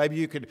issue. Maybe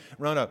you could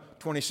run a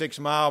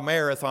 26-mile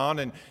marathon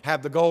and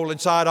have the goal in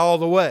sight all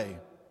the way.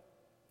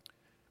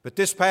 But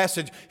this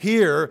passage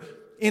here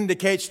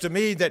indicates to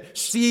me that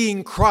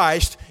seeing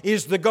Christ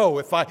is the goal.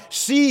 If I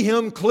see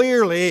Him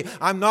clearly,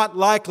 I'm not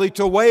likely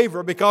to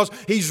waver because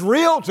He's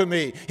real to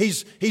me.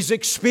 He's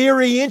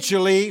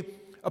experientially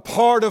a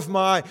part of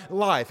my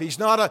life. He's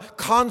not a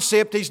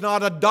concept. He's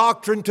not a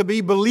doctrine to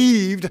be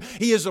believed.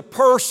 He is a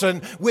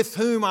person with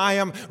whom I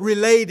am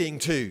relating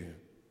to.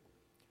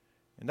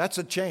 And that's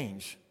a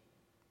change.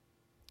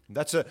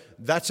 That's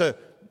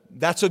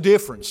a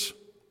difference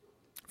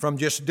from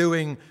just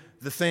doing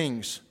the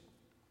things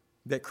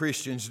that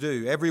Christians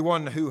do.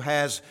 Everyone who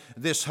has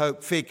this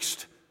hope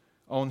fixed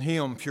on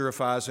Him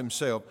purifies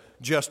himself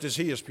just as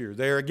He is pure.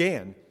 There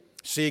again,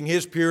 seeing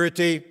His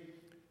purity,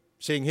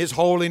 seeing His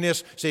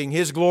holiness, seeing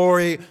His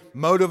glory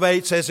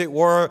motivates, as it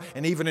were,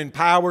 and even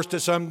empowers to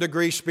some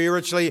degree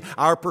spiritually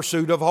our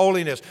pursuit of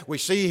holiness. We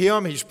see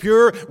Him, He's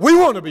pure, we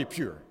want to be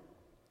pure.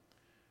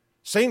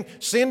 Sin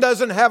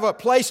doesn't have a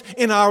place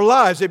in our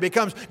lives. It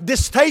becomes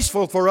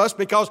distasteful for us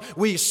because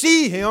we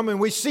see Him and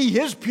we see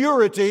His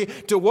purity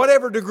to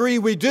whatever degree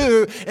we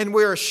do, and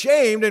we're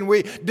ashamed and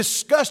we're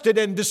disgusted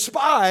and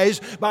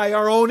despised by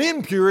our own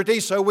impurity,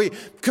 so we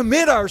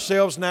commit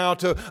ourselves now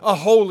to a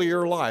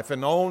holier life,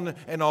 and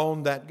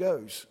on that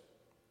goes.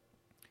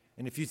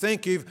 And if you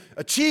think you've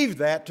achieved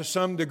that to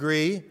some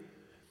degree,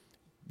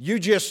 you're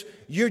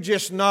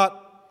just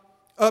not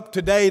up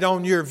to date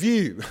on your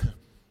view.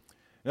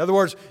 In other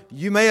words,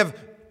 you may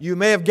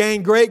have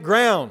gained great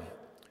ground,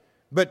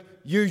 but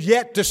you're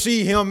yet to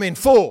see Him in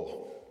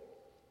full.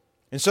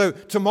 And so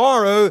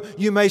tomorrow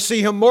you may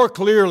see Him more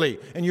clearly,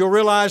 and you'll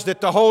realize that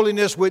the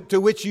holiness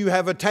to which you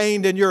have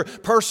attained in your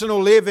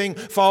personal living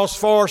falls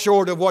far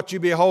short of what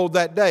you behold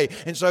that day.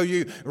 And so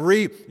you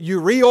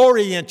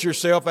reorient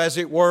yourself, as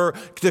it were,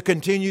 to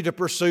continue to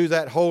pursue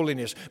that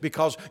holiness,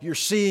 because you're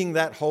seeing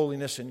that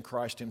holiness in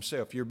Christ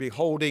Himself. You're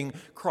beholding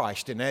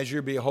Christ, and as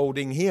you're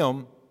beholding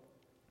Him,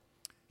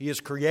 He is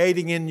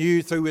creating in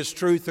you through His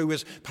truth, through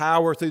His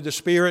power, through the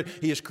Spirit.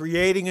 He is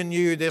creating in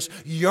you this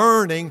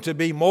yearning to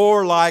be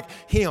more like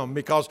Him,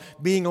 because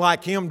being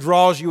like Him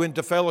draws you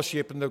into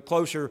fellowship, and the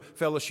closer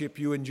fellowship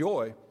you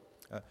enjoy.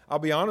 I'll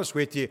be honest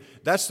with you,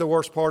 that's the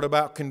worst part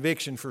about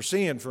conviction for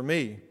sin for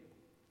me,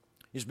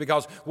 is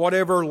because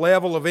whatever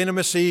level of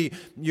intimacy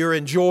you're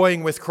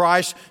enjoying with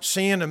Christ,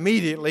 sin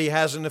immediately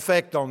has an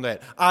effect on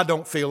that. I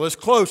don't feel as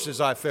close as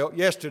I felt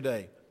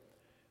yesterday.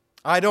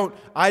 I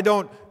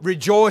don't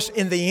rejoice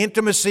in the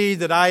intimacy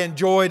that I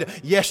enjoyed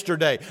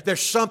yesterday. There's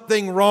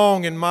something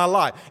wrong in my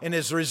life. And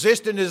as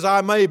resistant as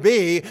I may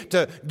be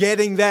to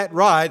getting that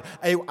right,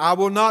 I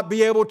will not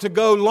be able to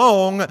go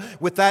long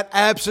with that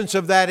absence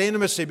of that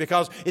intimacy,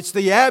 because it's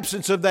the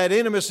absence of that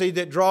intimacy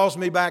that draws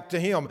me back to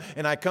Him.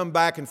 And I come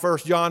back in 1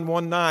 John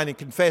 1:9 and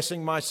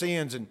confessing my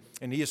sins, and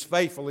He is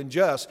faithful and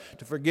just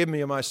to forgive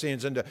me of my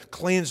sins and to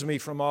cleanse me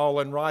from all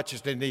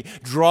unrighteousness. And He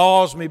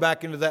draws me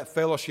back into that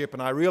fellowship.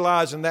 And I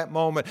realize in that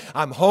moment,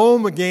 I'm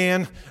home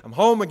again. I'm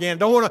home again.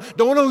 Don't want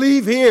to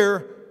leave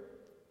here.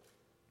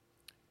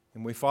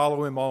 And we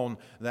follow Him on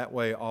that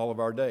way all of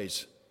our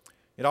days.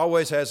 It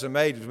always has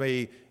amazed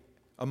me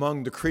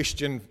in the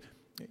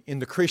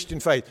Christian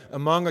faith,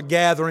 among a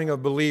gathering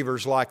of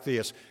believers like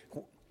this,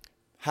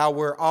 how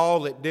we're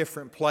all at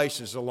different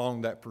places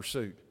along that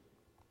pursuit.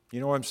 You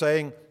know what I'm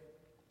saying?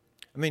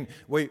 I mean,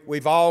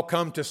 we've all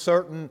come to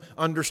certain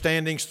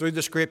understandings through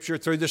the Scripture,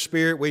 through the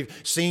Spirit. We've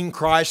seen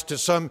Christ to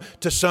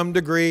some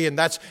degree, and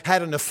that's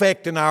had an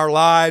effect in our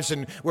lives,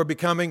 and we're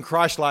becoming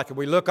Christ-like.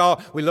 We look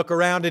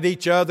around at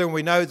each other, and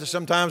we know that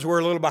sometimes we're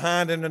a little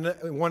behind in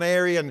one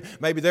area, and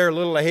maybe they're a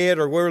little ahead,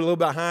 or we're a little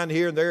behind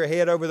here, and they're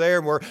ahead over there,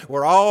 and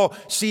we're all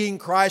seeing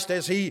Christ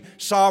as He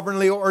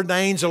sovereignly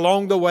ordains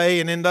along the way,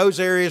 and in those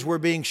areas we're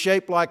being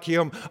shaped like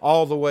Him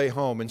all the way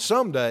home. And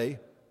someday,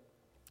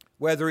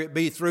 whether it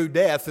be through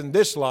death in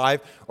this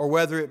life or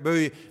whether it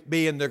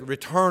be in the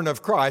return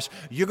of Christ,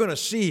 you're going to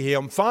see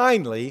Him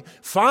finally,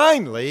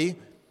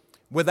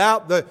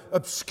 without the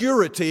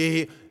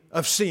obscurity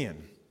of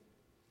sin.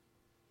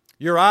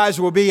 Your eyes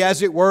will be,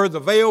 as it were,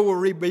 the veil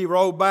will be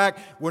rolled back.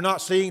 We're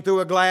not seeing through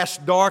a glass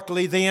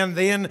darkly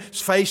then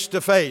face to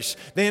face.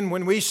 Then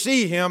when we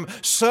see Him,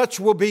 such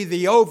will be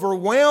the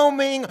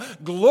overwhelming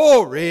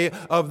glory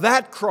of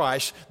that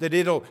Christ that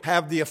it'll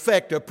have the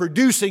effect of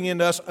producing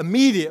in us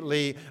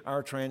immediately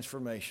our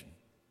transformation.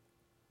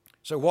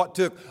 So what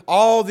took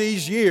all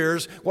these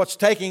years, what's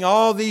taking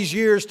all these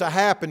years to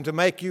happen to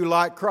make you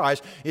like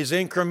Christ is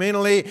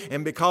incrementally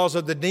and because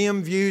of the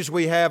dim views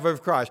we have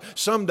of Christ.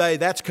 Someday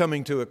that's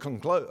coming to a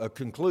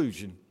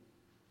conclusion.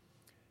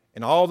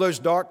 And all those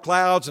dark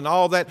clouds and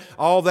all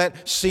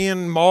that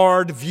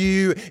sin-marred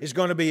view is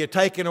going to be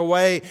taken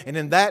away. And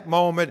in that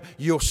moment,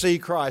 you'll see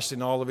Christ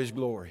in all of His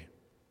glory.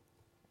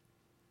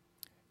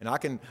 And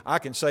I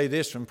can say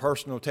this from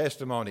personal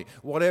testimony.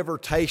 Whatever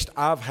taste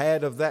I've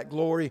had of that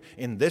glory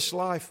in this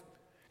life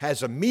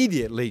has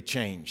immediately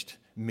changed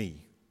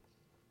me.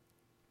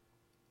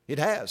 It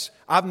has.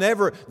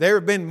 There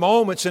have been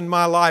moments in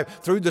my life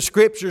through the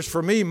Scriptures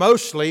for me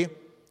mostly,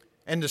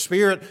 and the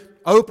Spirit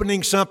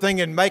opening something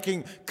and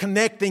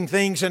connecting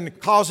things and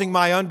causing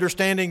my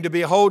understanding to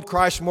behold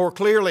Christ more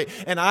clearly.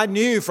 And I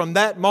knew from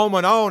that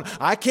moment on,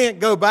 I can't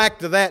go back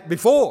to that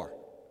before.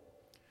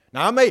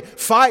 Now, I may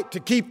fight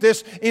to keep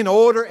this in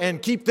order and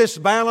keep this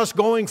balance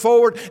going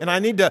forward, and I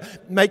need to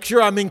make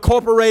sure I'm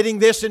incorporating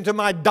this into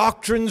my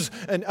doctrines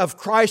of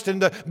Christ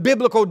and the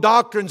biblical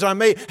doctrines. I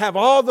may have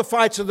all the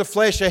fights of the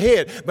flesh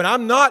ahead, but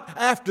I'm not,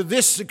 after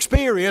this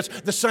experience,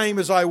 the same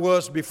as I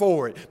was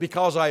before it,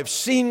 because I have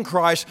seen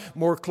Christ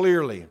more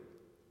clearly.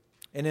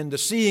 And in the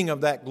seeing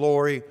of that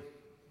glory,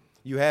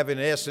 you have in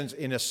a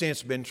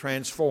sense, been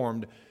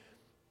transformed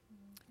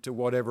to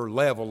whatever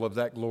level of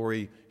that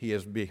glory He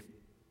has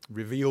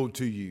revealed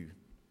to you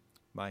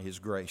by His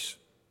grace.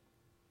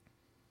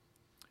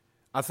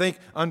 I think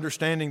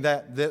understanding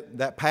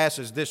that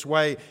passage this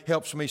way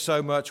helps me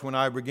so much when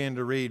I begin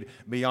to read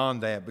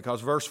beyond that,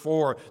 because verse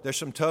 4, there's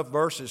some tough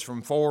verses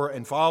from 4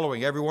 and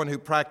following. Everyone who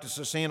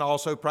practices sin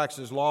also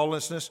practices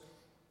lawlessness.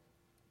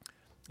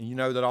 And you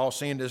know that all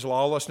sin is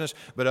lawlessness,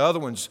 but other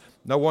ones,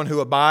 no one who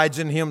abides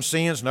in Him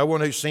sins. No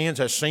one who sins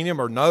has seen Him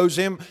or knows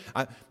Him.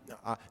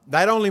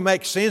 That only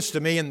makes sense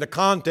to me in the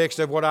context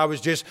of what I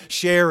was just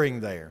sharing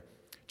there.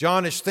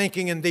 John is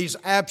thinking in these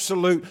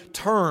absolute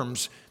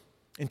terms,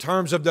 in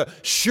terms of the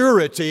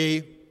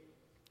surety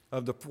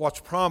of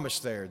what's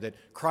promised there, that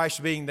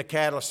Christ being the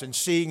catalyst and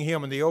seeing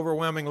Him and the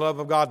overwhelming love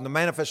of God and the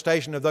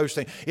manifestation of those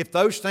things. If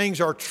those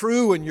things are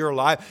true in your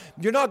life,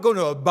 you're not going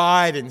to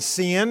abide in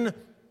sin.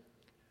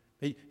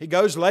 He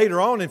goes later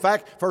on. In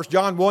fact, 1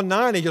 John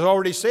 1:9, he has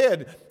already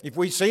said, if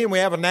we see Him, we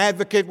have an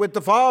advocate with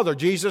the Father,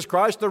 Jesus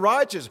Christ the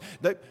righteous.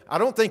 I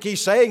don't think he's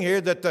saying here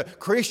that the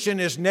Christian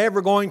is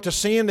never going to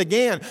sin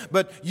again,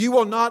 but you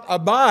will not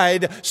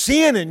abide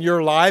sin in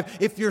your life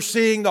if you're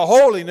seeing the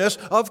holiness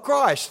of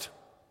Christ.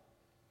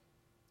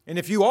 And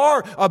if you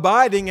are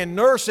abiding and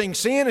nursing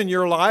sin in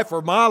your life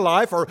or my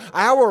life or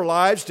our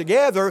lives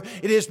together,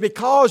 it is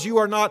because you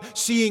are not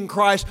seeing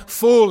Christ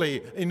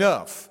fully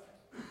enough.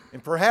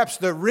 And perhaps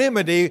the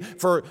remedy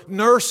for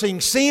nursing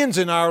sins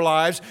in our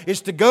lives is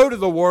to go to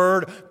the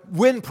Word,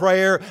 win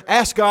prayer,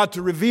 ask God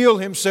to reveal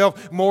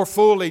Himself more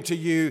fully to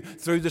you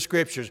through the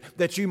Scriptures,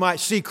 that you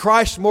might see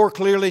Christ more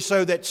clearly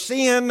so that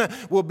sin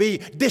will be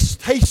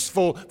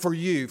distasteful for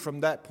you from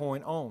that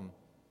point on.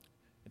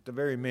 At the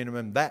very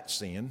minimum, that's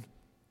sin.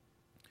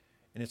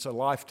 And it's a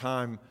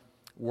lifetime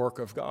work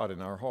of God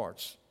in our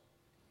hearts.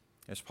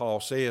 As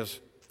Paul says,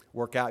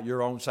 work out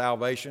your own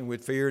salvation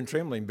with fear and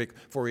trembling,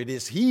 for it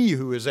is He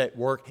who is at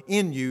work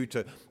in you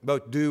to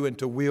both do and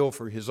to will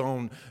for His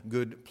own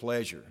good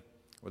pleasure.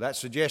 Well, that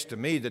suggests to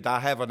me that I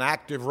have an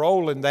active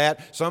role in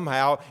that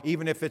somehow,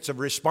 even if it's a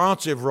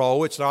responsive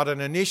role. It's not an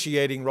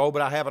initiating role,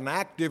 but I have an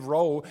active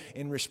role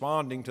in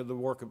responding to the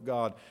work of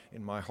God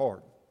in my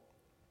heart.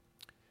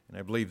 And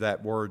I believe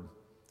that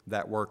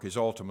work is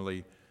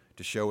ultimately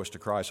to show us to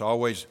Christ,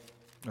 always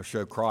or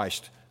show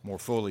Christ more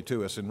fully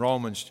to us. In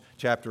Romans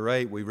chapter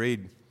 8, we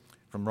read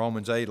from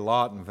Romans 8 a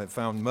lot and have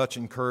found much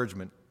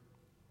encouragement.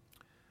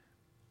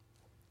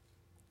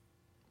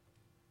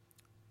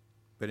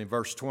 But in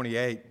verse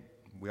 28,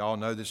 we all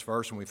know this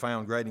verse, and we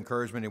found great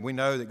encouragement. And we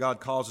know that God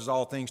causes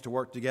all things to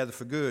work together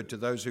for good to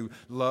those who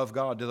love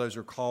God, to those who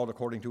are called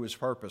according to His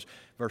purpose.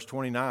 Verse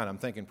 29, I'm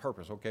thinking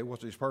purpose. Okay,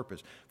 what's His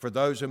purpose? For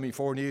those whom He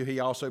foreknew, He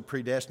also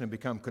predestined to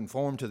become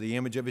conformed to the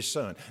image of His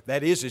Son.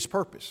 That is His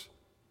purpose.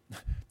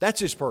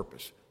 That's His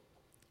purpose.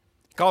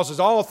 Causes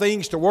all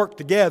things to work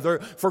together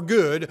for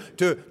good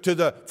to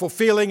the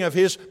fulfilling of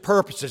His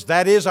purposes.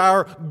 That is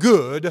our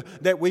good,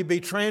 that we be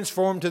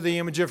transformed to the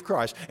image of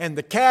Christ. And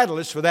the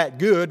catalyst for that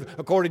good,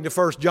 according to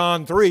 1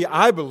 John 3,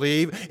 I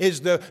believe,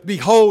 is the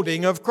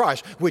beholding of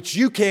Christ, which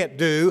you can't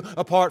do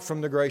apart from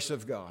the grace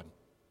of God.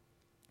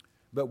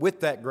 But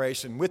with that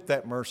grace and with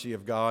that mercy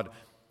of God,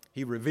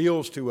 He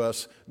reveals to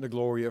us the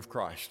glory of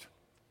Christ,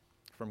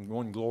 from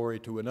one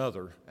glory to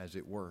another, as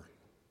it were.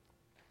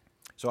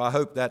 So I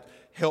hope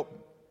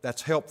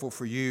that's helpful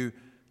for you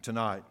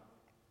tonight,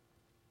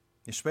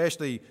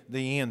 especially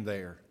the end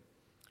there.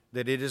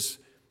 That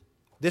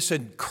this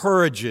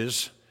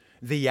encourages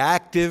the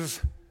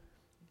active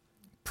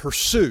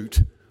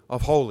pursuit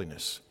of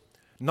holiness.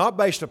 Not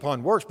based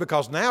upon works,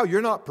 because now you're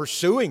not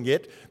pursuing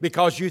it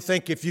because you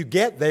think if you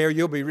get there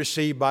you'll be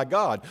received by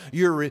God.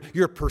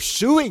 You're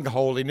pursuing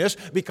holiness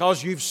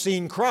because you've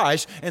seen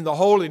Christ and the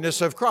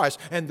holiness of Christ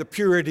and the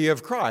purity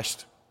of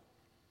Christ.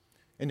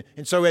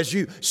 And so as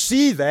you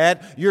see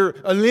that, you're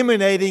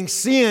eliminating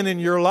sin in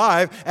your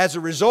life as a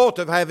result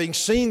of having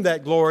seen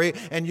that glory,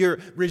 and you're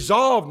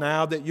resolved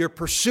now that you're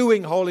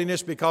pursuing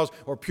holiness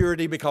or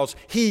purity because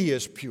He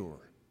is pure.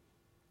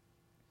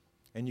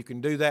 And you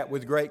can do that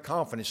with great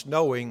confidence,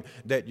 knowing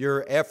that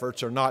your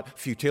efforts are not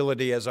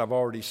futility, as I've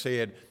already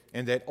said,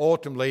 and that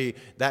ultimately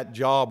that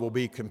job will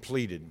be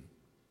completed.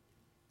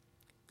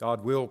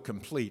 God will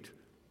complete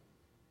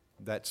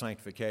that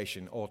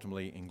sanctification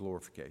ultimately in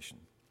glorification.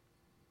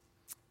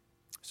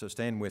 So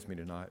stand with me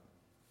tonight.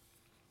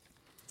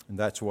 And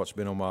that's what's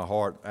been on my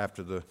heart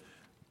after the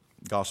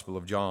Gospel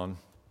of John.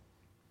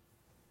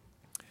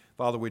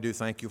 Father, we do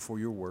thank You for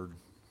Your word.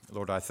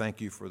 Lord, I thank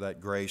You for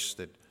that grace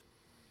that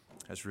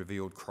has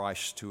revealed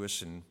Christ to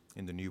us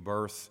in the new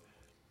birth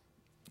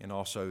and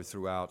also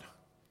throughout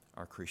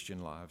our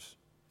Christian lives.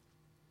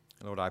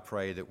 And Lord, I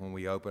pray that when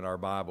we open our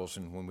Bibles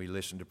and when we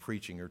listen to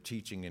preaching or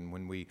teaching and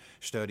when we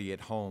study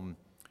at home,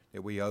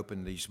 that we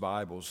open these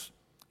Bibles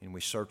and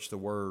we search the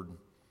Word,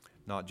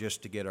 not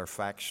just to get our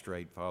facts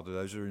straight, Father,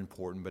 those are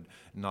important, but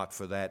not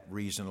for that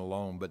reason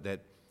alone, but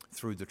that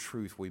through the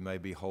truth we may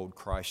behold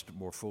Christ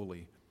more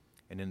fully.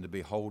 And in the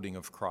beholding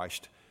of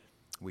Christ,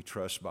 we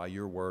trust by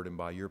Your word and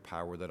by Your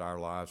power that our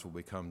lives will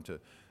become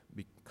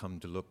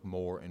to look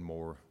more and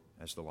more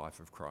as the life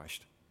of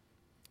Christ.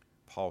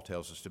 Paul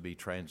tells us to be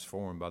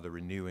transformed by the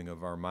renewing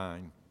of our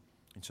mind.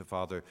 And so,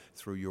 Father,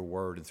 through Your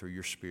word and through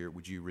Your Spirit,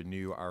 would You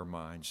renew our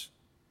minds?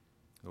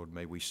 Lord,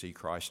 may we see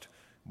Christ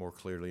more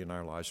clearly in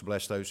our lives.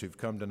 Bless those who've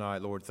come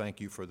tonight. Lord,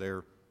 thank You for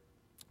their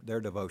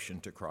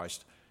devotion to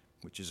Christ,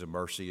 which is a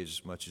mercy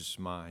as much as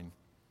mine.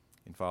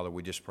 And Father,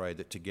 we just pray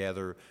that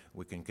together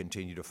we can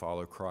continue to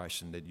follow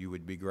Christ, and that You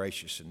would be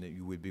gracious and that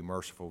You would be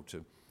merciful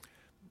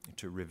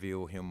to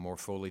reveal Him more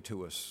fully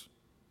to us,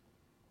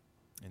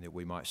 and that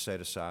we might set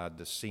aside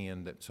the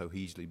sin that so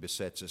easily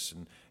besets us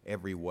and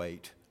every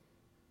weight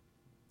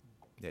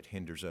that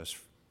hinders us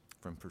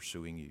from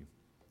pursuing You.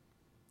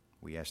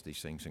 We ask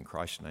these things in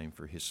Christ's name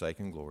for His sake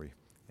and glory.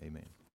 Amen.